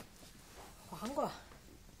斤？黄瓜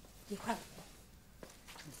1块5。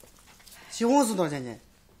西红柿多少钱斤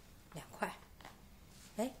？2块。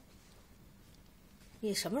哎，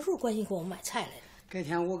你什么时候关心给我们买菜来着？改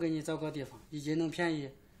天我给你找个地方，1斤能便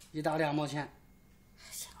宜1大2毛钱。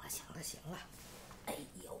行了。哎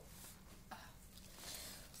呦，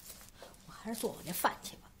我还是做我那饭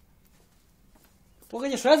去吧。我给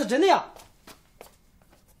你说的是真的呀。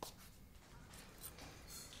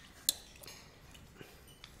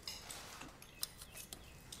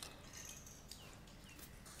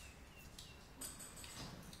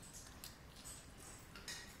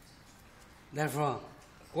来福，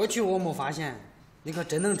过去我没发现，你可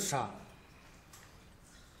真能吃啊！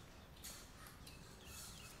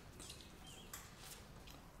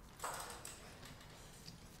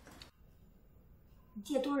你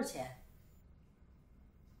借多少钱？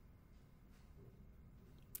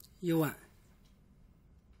 1万。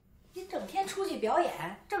你整天出去表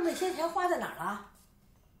演，挣那些钱花在哪儿了？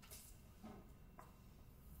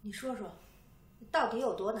你说说，到底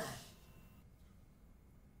有多难？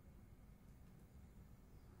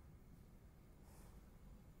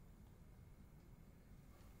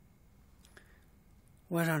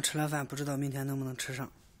晚上吃了饭，不知道明天能不能吃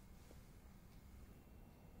上。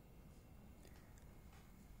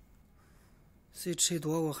谁吃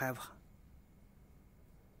多我害怕，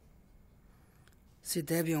谁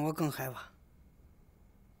带病我更害怕。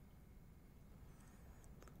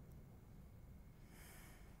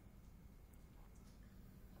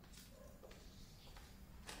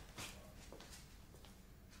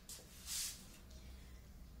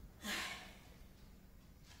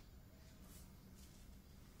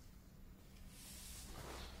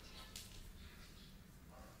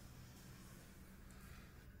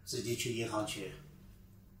自己去银行取，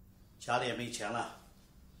家里也没钱了，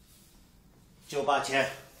就把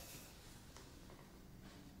钱。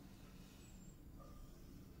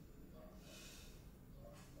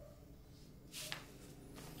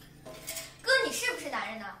哥，你是不是男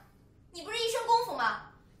人呢？你不是一身功夫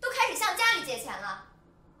吗？都开始向家里借钱了。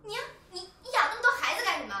你养那么多孩子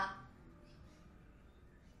干什么？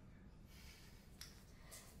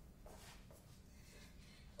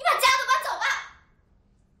你把家都搬走吧。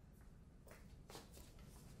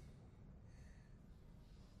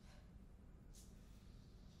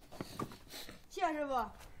谢谢师傅。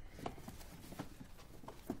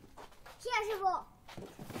谢谢师傅。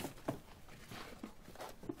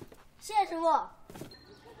谢谢师傅。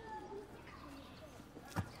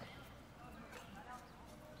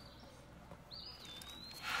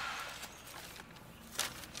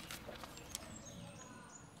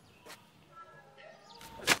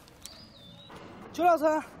邱老师，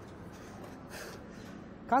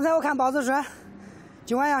刚才我看报纸说，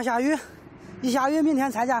今晚要下雨，一下雨明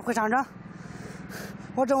天菜价会上涨，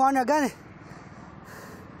我正往这赶呢。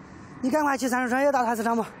你赶快去三水川野大菜市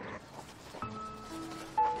场吧。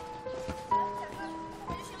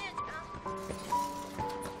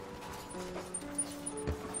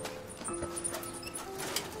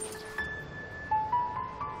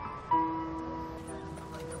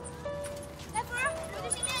来，福儿，我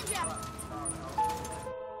去训练去。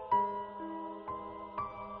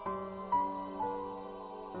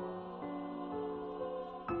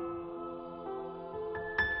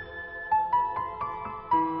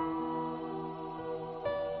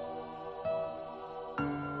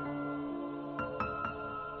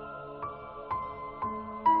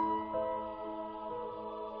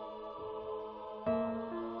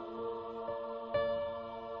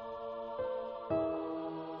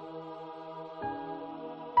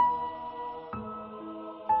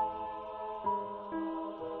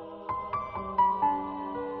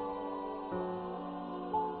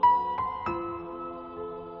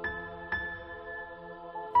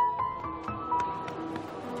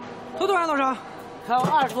头多少多少？还有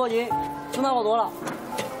20多斤，剩那么多了。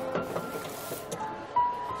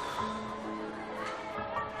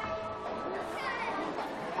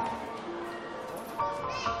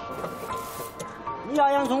你要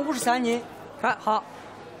洋葱53斤。哎，好，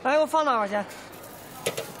来，给我放那块钱。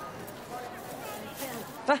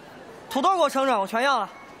来，土豆给我称称，我全要了。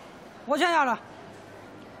我全要了。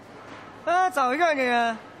哎，咋回事？这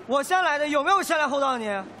人，我先来的，有没有先来后到你？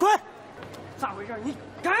滚！咋回事？你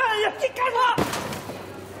干啥你？你干啥？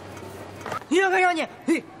你要干啥你？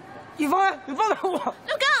你放开！你放开我！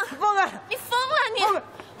刘刚，你放开！你疯了你！放开！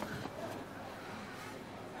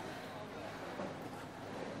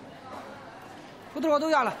土豆我都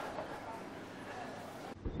要了。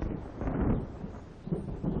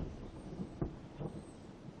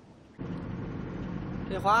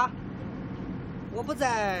这花，我不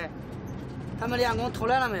在，他们练功偷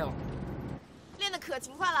来了没有？练得可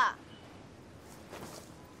勤快了，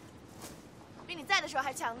比你在的时候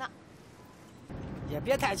还强呢。也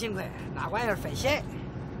别太勤快，那玩意儿费钱。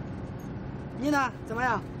你呢？怎么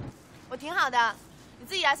样？我挺好的，你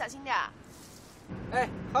自己要小心点。哎，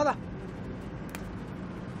好的。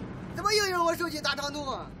怎么又用我手机打长途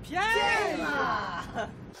啊？便宜嘛！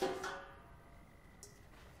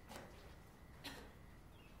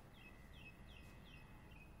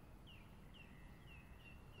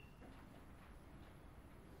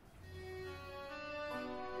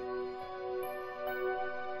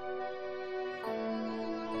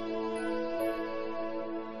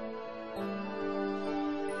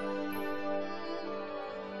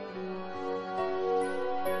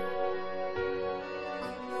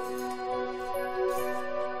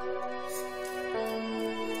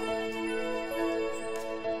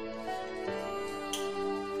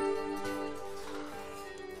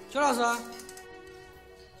老师，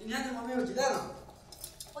今天怎么没有鸡蛋了？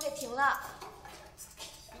我给停了。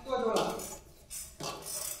多久了？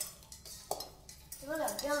停了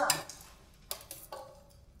2天了。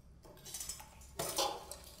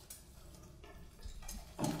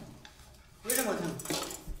为什么停？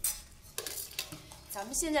咱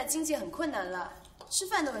们现在经济很困难了，吃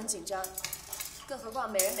饭都很紧张，更何况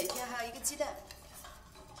每人每天还要1个鸡蛋。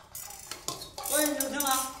所以你就停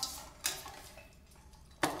了？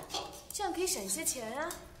这样可以省一些钱啊。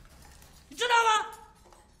你知道吗？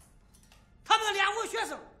他们的练武学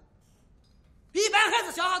生比一般孩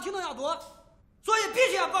子消耗体能要多，所以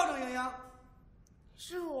必须要保证营养。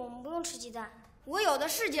师傅，我们不用吃鸡蛋，我有的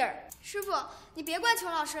是劲儿。师傅，你别怪裘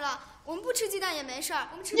老师了，我们不吃鸡蛋也没事儿。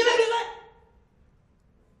我们吃。你们闭嘴！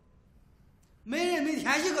每人每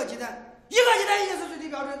天1个鸡蛋，1个鸡蛋也是最低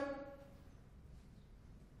标准。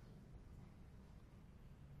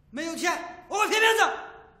没有钱，我们拼命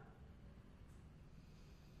挣。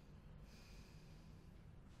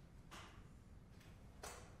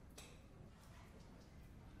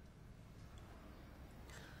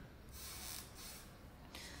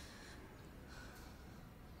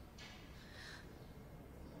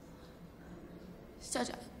校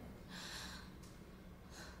长，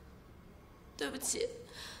对不起，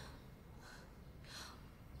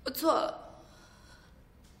我错了。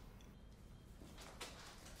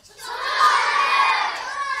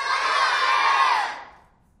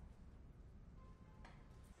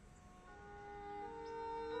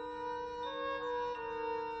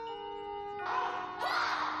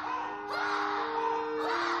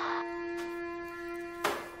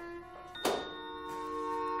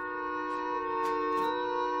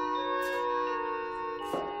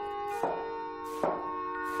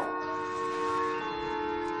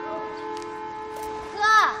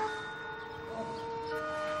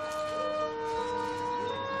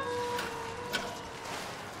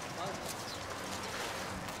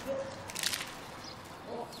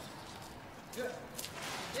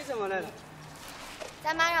你怎么来了？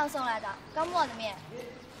咱妈让送来的，刚磨的面。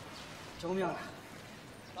救命了！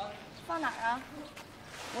放哪儿啊？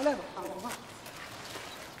我来吧，帮帮忙。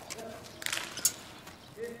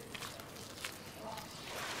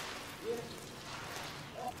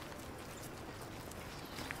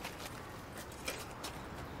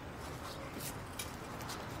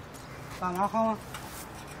爸妈好吗？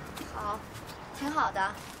好，挺好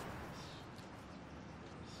的。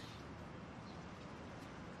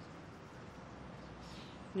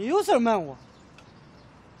你有事瞒我？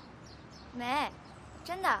没，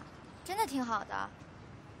真的挺好的。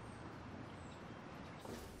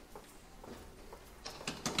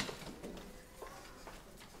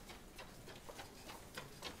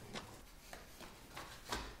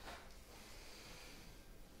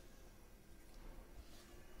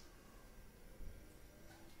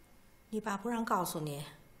你爸不让告诉你，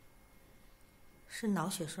是脑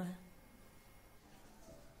血栓。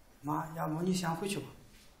妈，要不你先回去吧。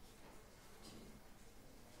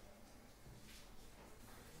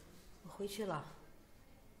我回去了。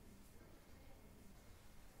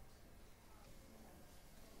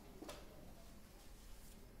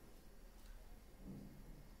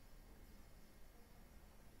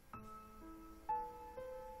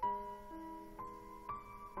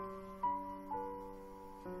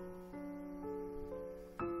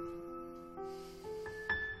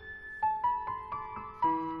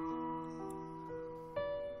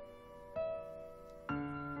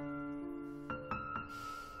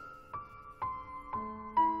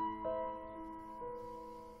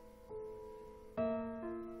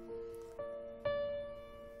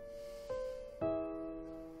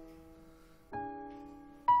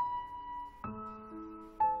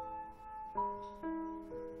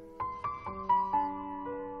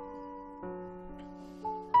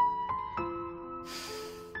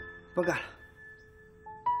不干了，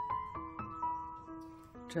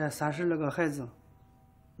这32个孩子，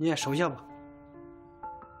你也收下吧。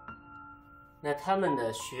那他们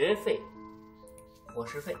的学费、伙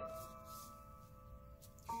食费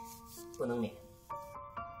不能免，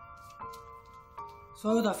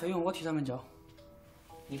所有的费用我替他们交。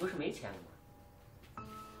你不是没钱了吗？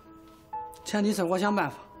前提是我想办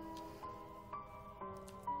法。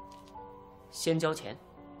先交钱。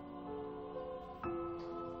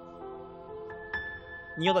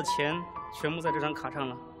你要的钱全部在这张卡上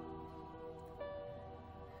了。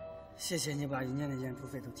谢谢你把1年的演出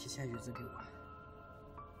费都提前预支给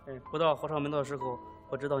我。不到火烧门的时候，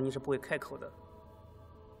我知道你是不会开口的。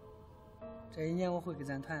这1年我会给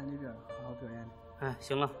咱团里边好好表演的。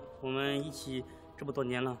行了，我们一起这么多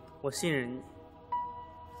年了，我信任你。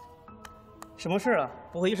什么事啊？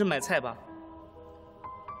不会又是买菜吧？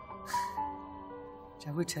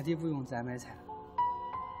这回彻底不用再买菜了。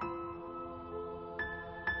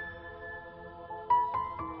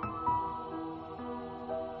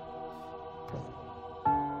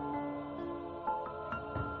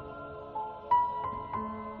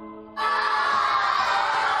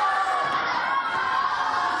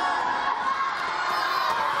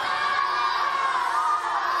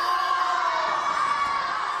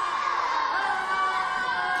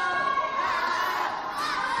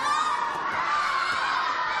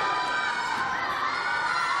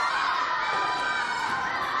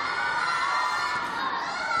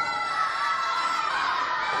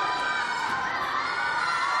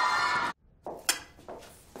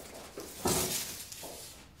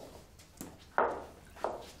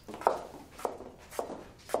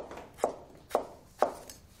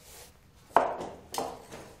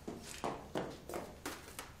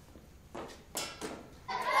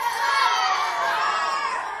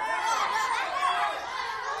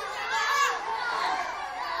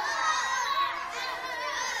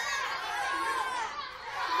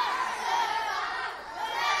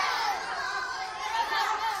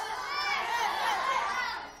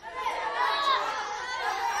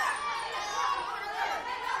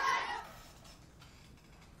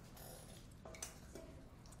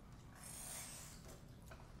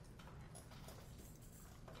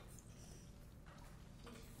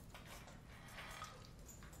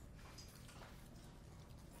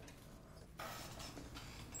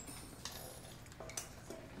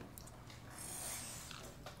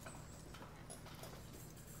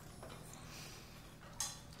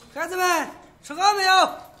孩子们，吃好没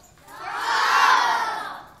有？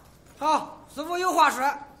好，师傅有话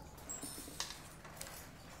说。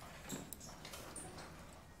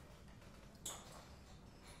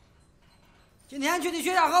今天去的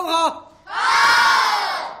学校好不好？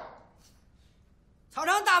好。操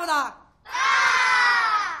场大不大？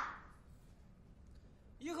大。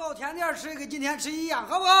以后天天吃跟今天吃一样，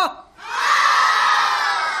好不好？好。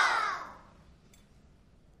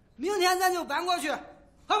明天咱就搬过去。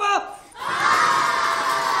好不好？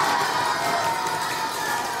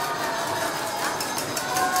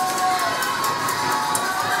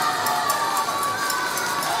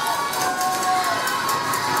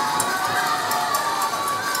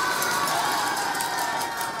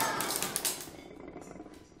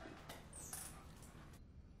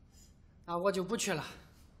那我就不去了。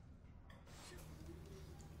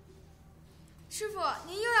师傅，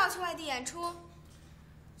您又要去外地演出？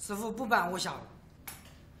师傅不办武校了。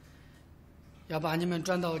要把你们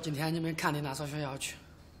转到今天你们看的那所学校去。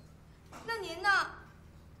那您呢？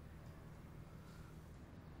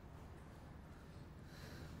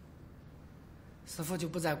师傅就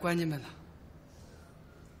不再管你们了。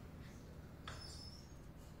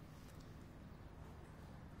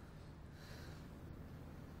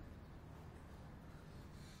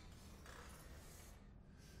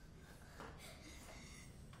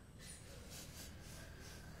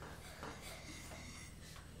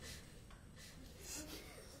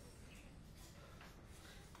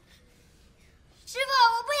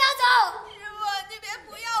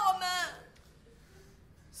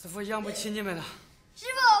师傅养不起你们了。师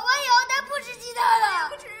傅，我有，但不吃鸡蛋了，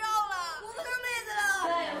不吃肉了，我不当妹子了。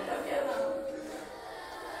再也不当妹子了。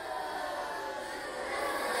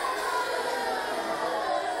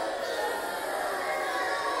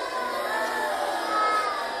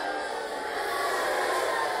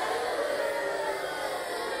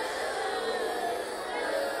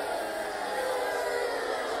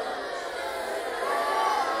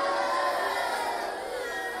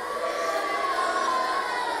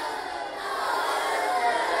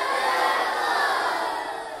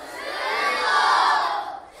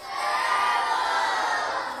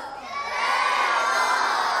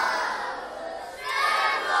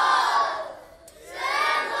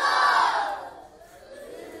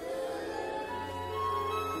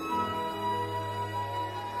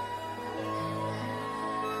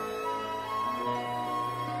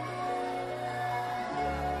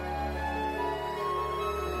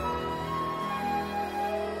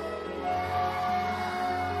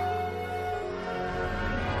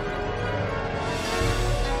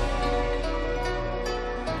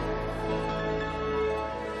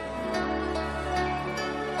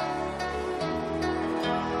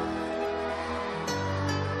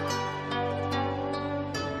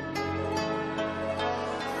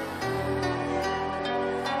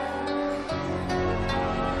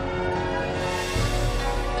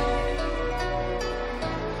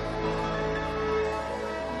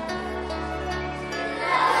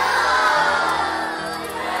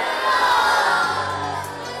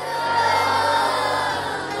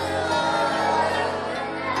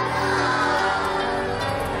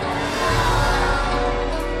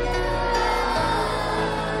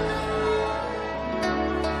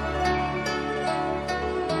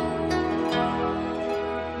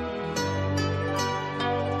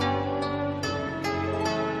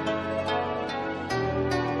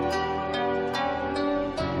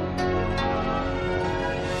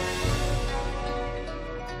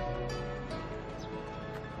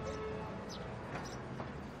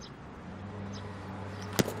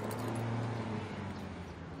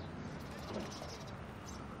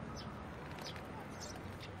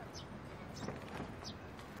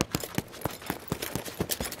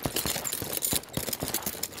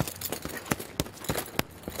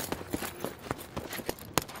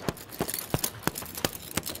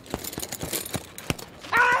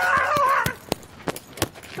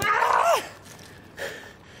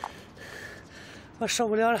我受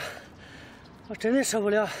不了了，我真的受不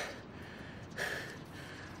了，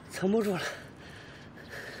撑不住了。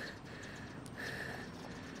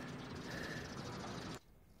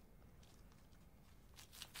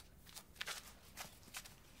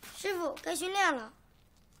师傅，该训练了。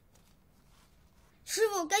师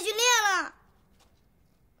傅，该训练了。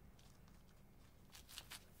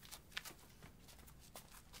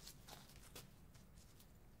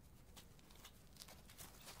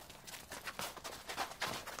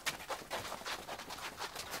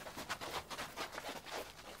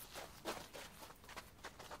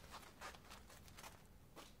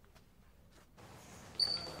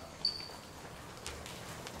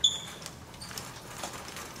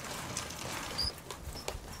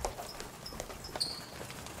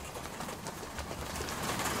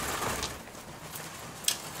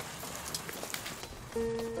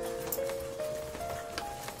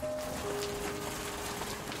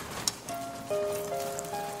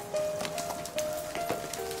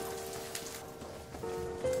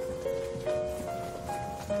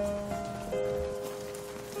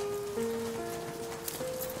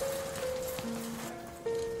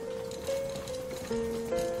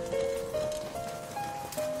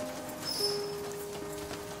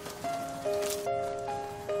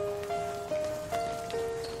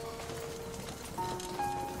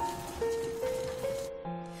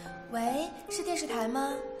喂，是电视台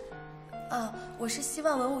吗？啊，我是希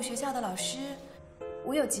望文武学校的老师，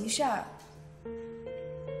我有急事儿。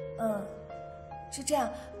是这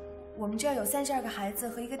样，我们这儿有32个孩子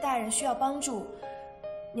和1个大人需要帮助，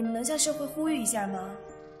你们能向社会呼吁一下吗？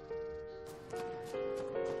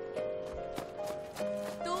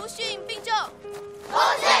读训并重，读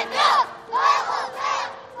训并重，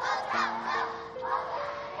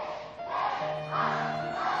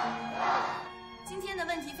今天的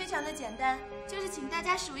问题非常的简单，就是请大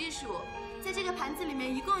家数一数，在这个盘子里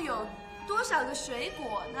面一共有多少个水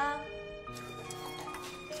果呢？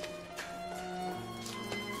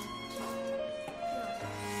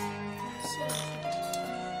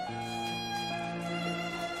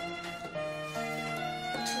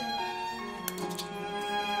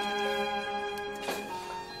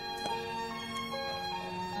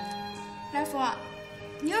来福，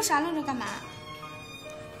你又傻愣着干嘛？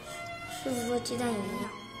师傅说鸡蛋有营养。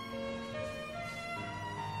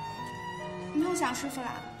你又想师傅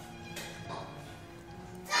啦？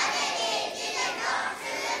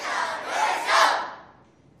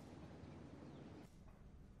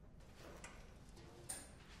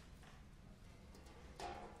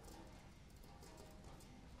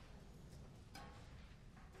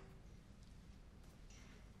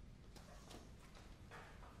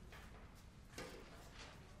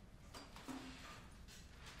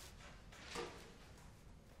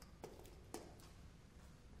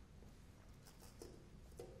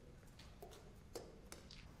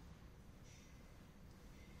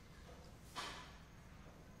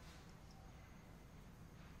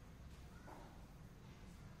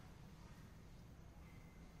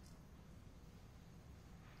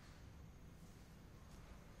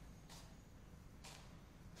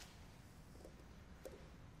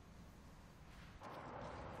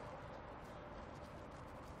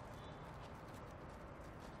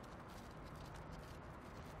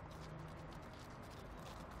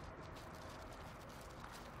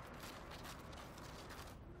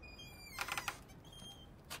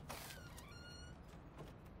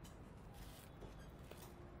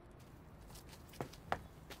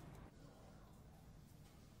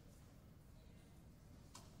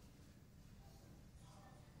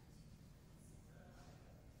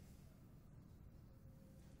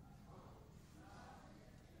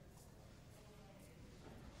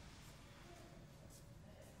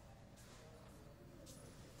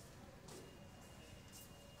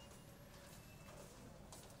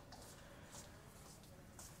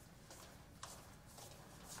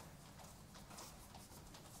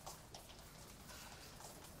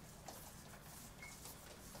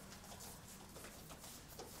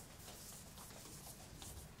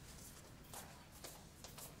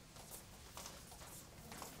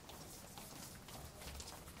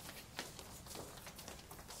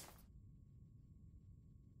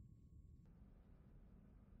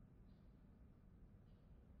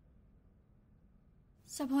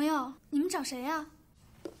小朋友，你们找谁呀？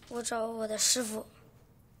我找我的师傅。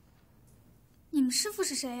你们师傅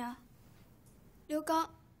是谁呀？刘刚。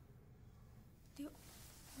刘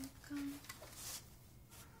刚。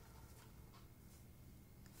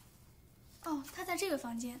哦，他在这个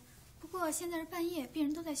房间，不过现在是半夜，病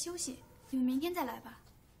人都在休息，你们明天再来吧。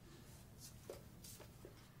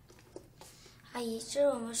阿姨，这是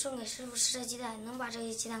我们送给师傅吃的鸡蛋，能把这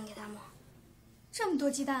些鸡蛋给他吗？这么多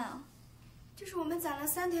鸡蛋啊！这是我们攒了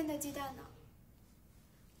3天的鸡蛋呢。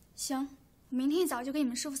行，我明天一早就给你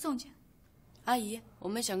们师傅送去。阿姨，我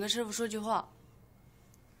们想跟师傅说句话。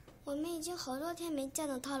我们已经好多天没见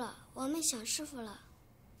到他了，我们想师傅了。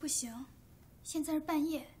不行，现在是半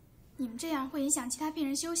夜，你们这样会影响其他病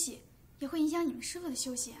人休息，也会影响你们师傅的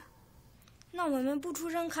休息啊。那我们不出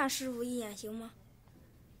声看师傅一眼行吗？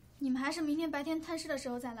你们还是明天白天探视的时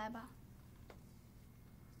候再来吧。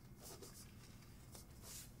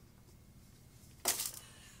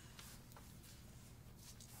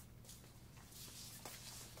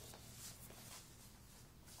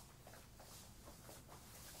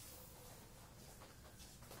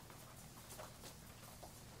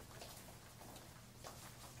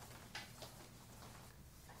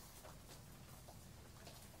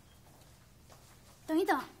等一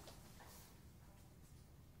等。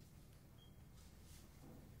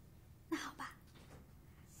那好吧，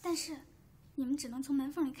但是你们只能从门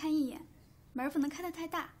缝里看一眼，门不能开得太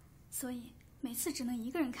大，所以每次只能一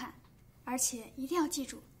个人看，而且一定要记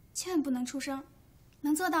住，千万不能出声，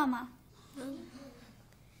能做到吗？能。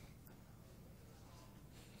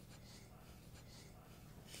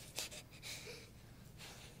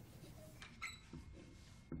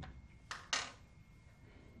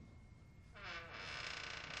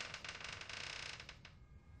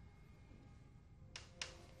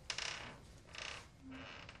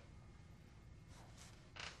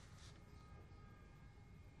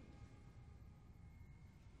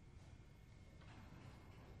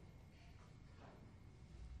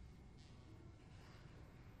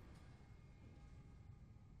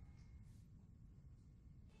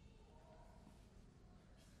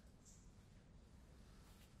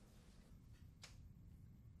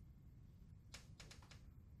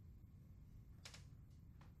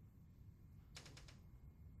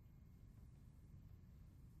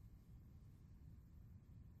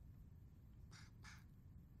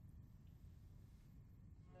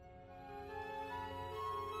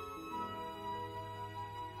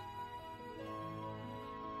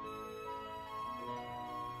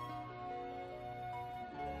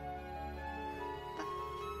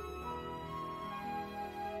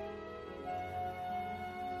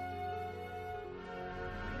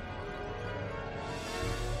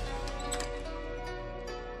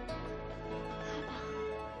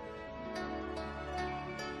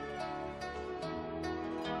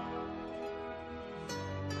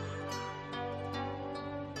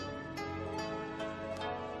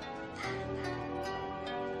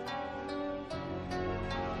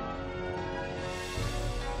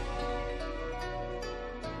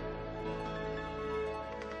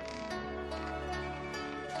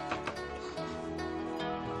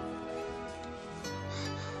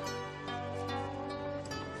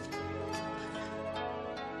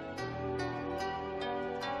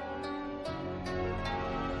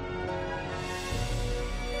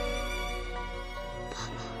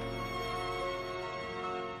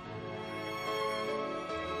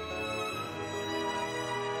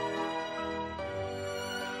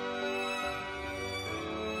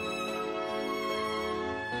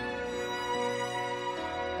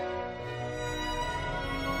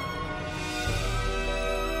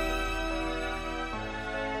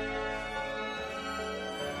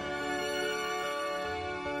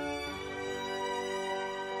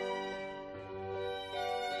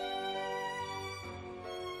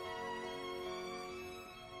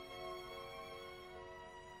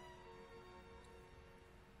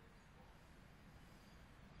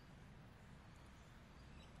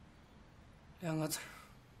2个字儿：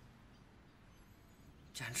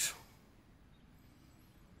坚持。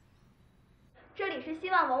这里是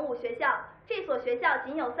希望文武学校，这所学校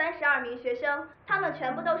仅有32名学生，他们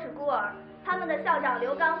全部都是孤儿。他们的校长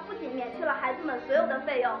刘刚不仅免去了孩子们所有的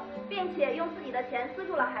费用，并且用自己的钱资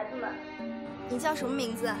助了孩子们。你叫什么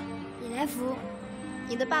名字？李来福。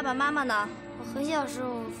你的爸爸妈妈呢？我很小的时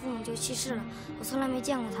候，父母就去世了，我从来没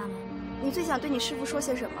见过他们。你最想对你师傅说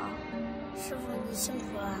些什么？师傅，你辛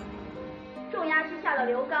苦了。重压之下的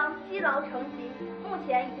刘刚积劳成疾，目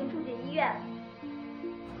前已经住进医院。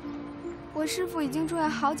我师傅已经住院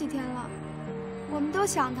好几天了，我们都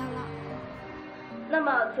想他了。那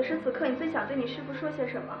么此时此刻，你最想对你师傅说些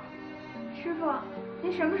什么？师傅，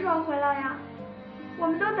您什么时候回来呀？我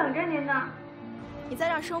们都等着您呢。你在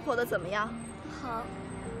这儿生活的怎么样？好。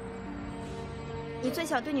你最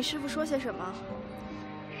想对你师傅说些什么？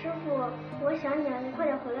师傅，我想你了，你快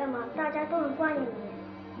点回来嘛，大家都很挂念你。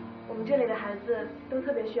我们这里的孩子都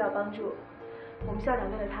特别需要帮助，我们校长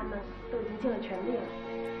为了他们都已经尽了全力了。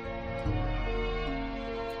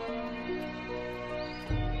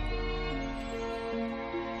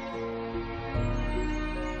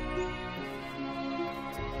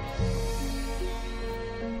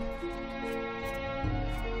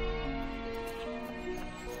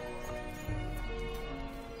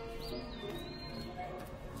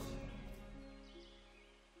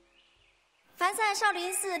凡在少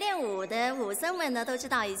林寺练武的武僧们呢，都知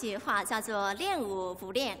道一句话，叫做“练武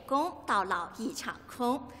不练功，到老一场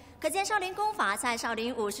空”。可见少林功法在少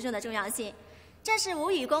林武术中的重要性。正是武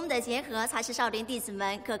与功的结合，才是少林弟子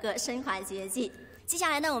们个个身怀绝技。接下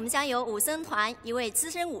来呢，我们将由武僧团一位资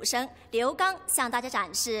深武生刘刚向大家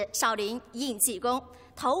展示少林印记功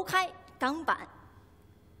头开钢板。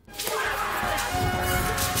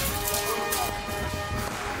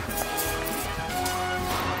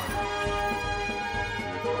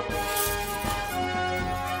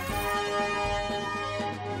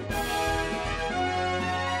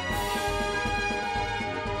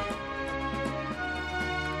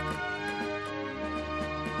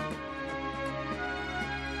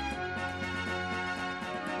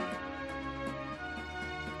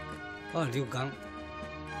刘刚，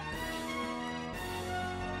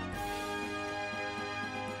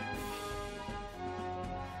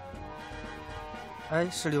哎，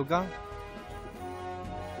是刘刚。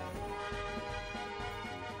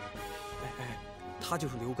哎，他就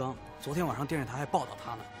是刘刚。昨天晚上电视台还报道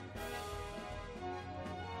他呢。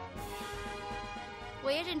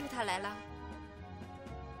我也认出他来了。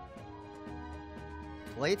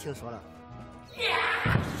我也听说了。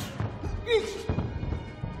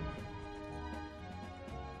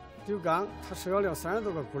刘刚，他收养了30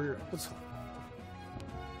多个孤儿，不错。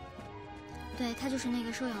对，他就是那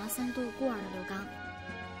个收养了30多个孤儿的刘刚。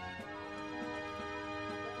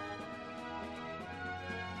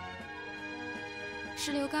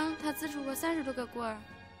是刘刚，他资助过30多个孤儿。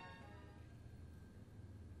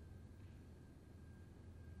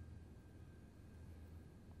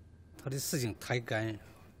他的事情太感人了。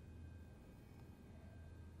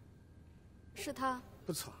是他。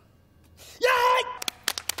不错。呀！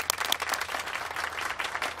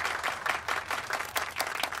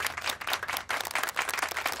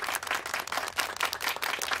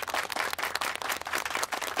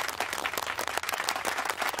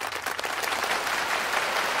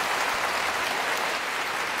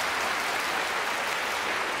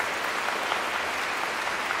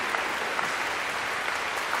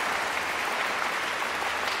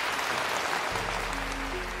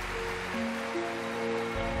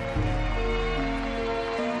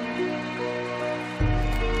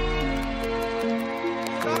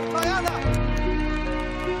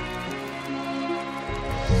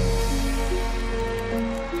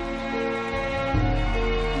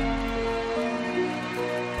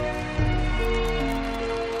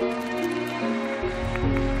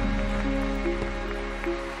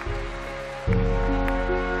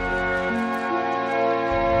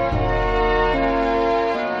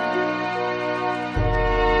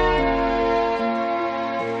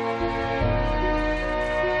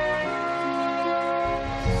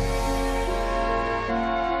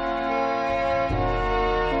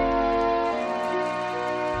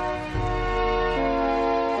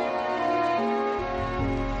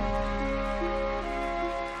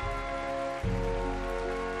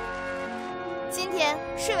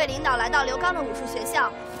市委领导来到刘刚的武术学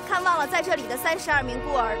校，看望了在这里的32名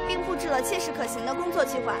孤儿，并布置了切实可行的工作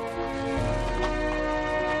计划。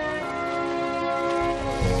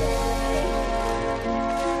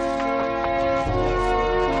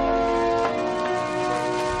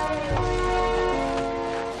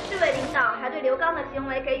市委领导还对刘刚的行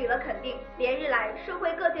为给予了肯定。连日来，社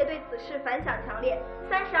会各界对此事反响强烈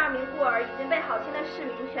，32名孤儿已经被好心的市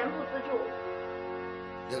民全部资助。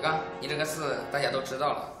刘刚，你这个事大家都知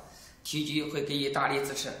道了，体育局会给予大力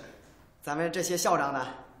支持。咱们这些校长呢，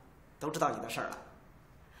都知道你的事儿了，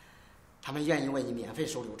他们愿意为你免费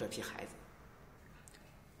收留这批孩子。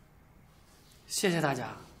谢谢大家，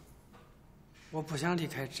我不想离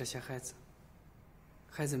开这些孩子，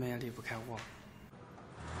孩子们也离不开我。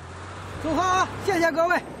走好，谢谢各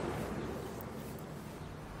位。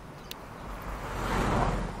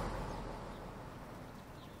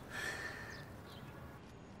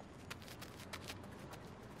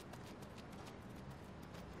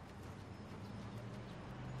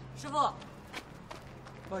师傅，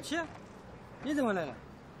老七，你怎么来了？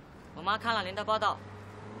我妈看了您的报道，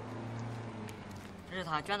这是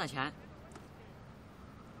她捐的钱。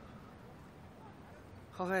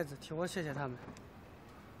好孩子，替我谢谢他们。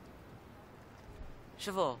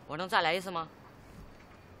师傅，我能再来一次吗？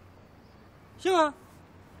行啊。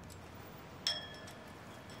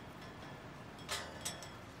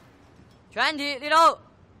全体立正，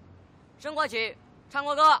升国旗，唱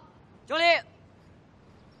国歌，敬礼。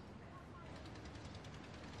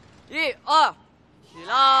1、2，起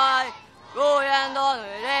来！祝愿多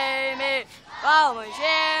对人民，把我们血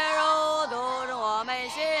肉都成我们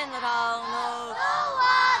心的长路。当我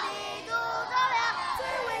的肚照亮最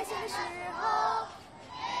危险的时候。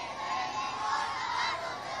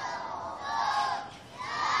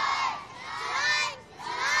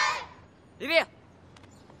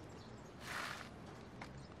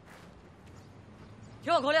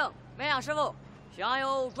口令，每样师傅向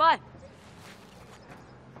右转。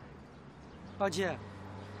老七，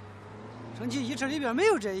升旗仪式里边没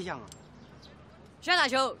有这一项啊。现在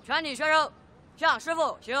请全体学生向师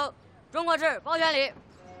傅行中国式抱拳礼。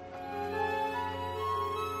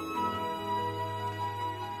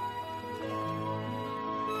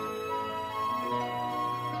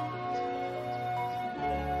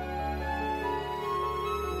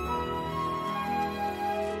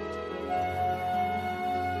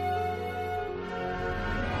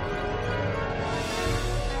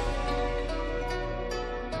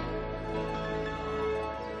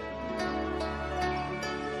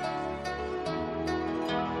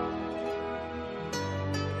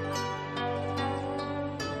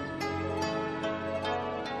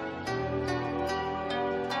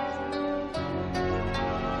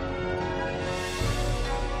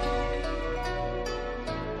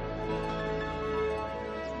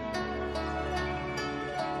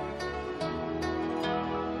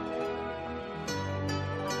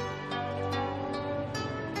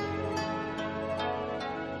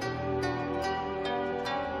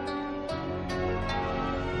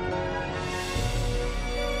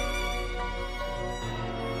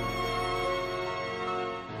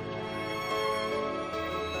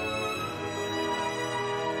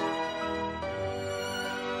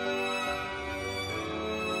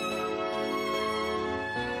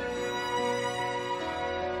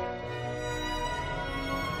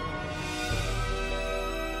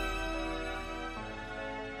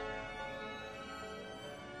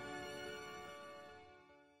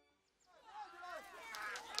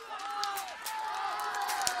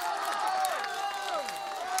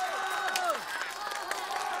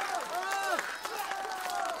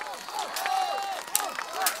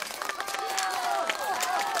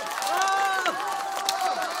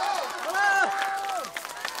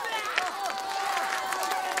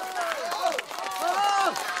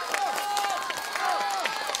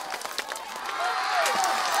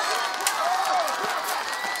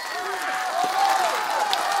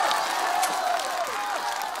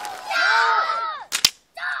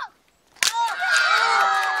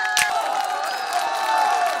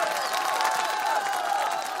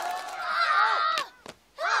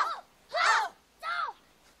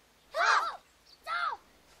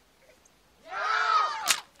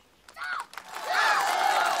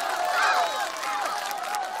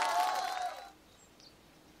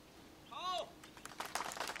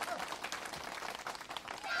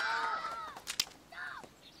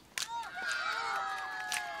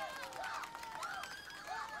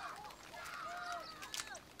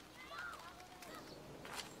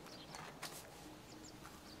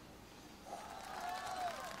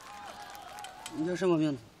你叫什么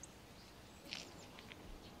名字？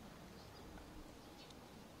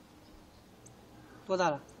多大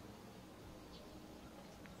了？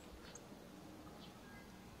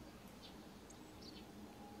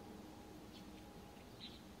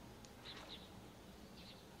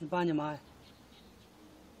你爸你妈呀？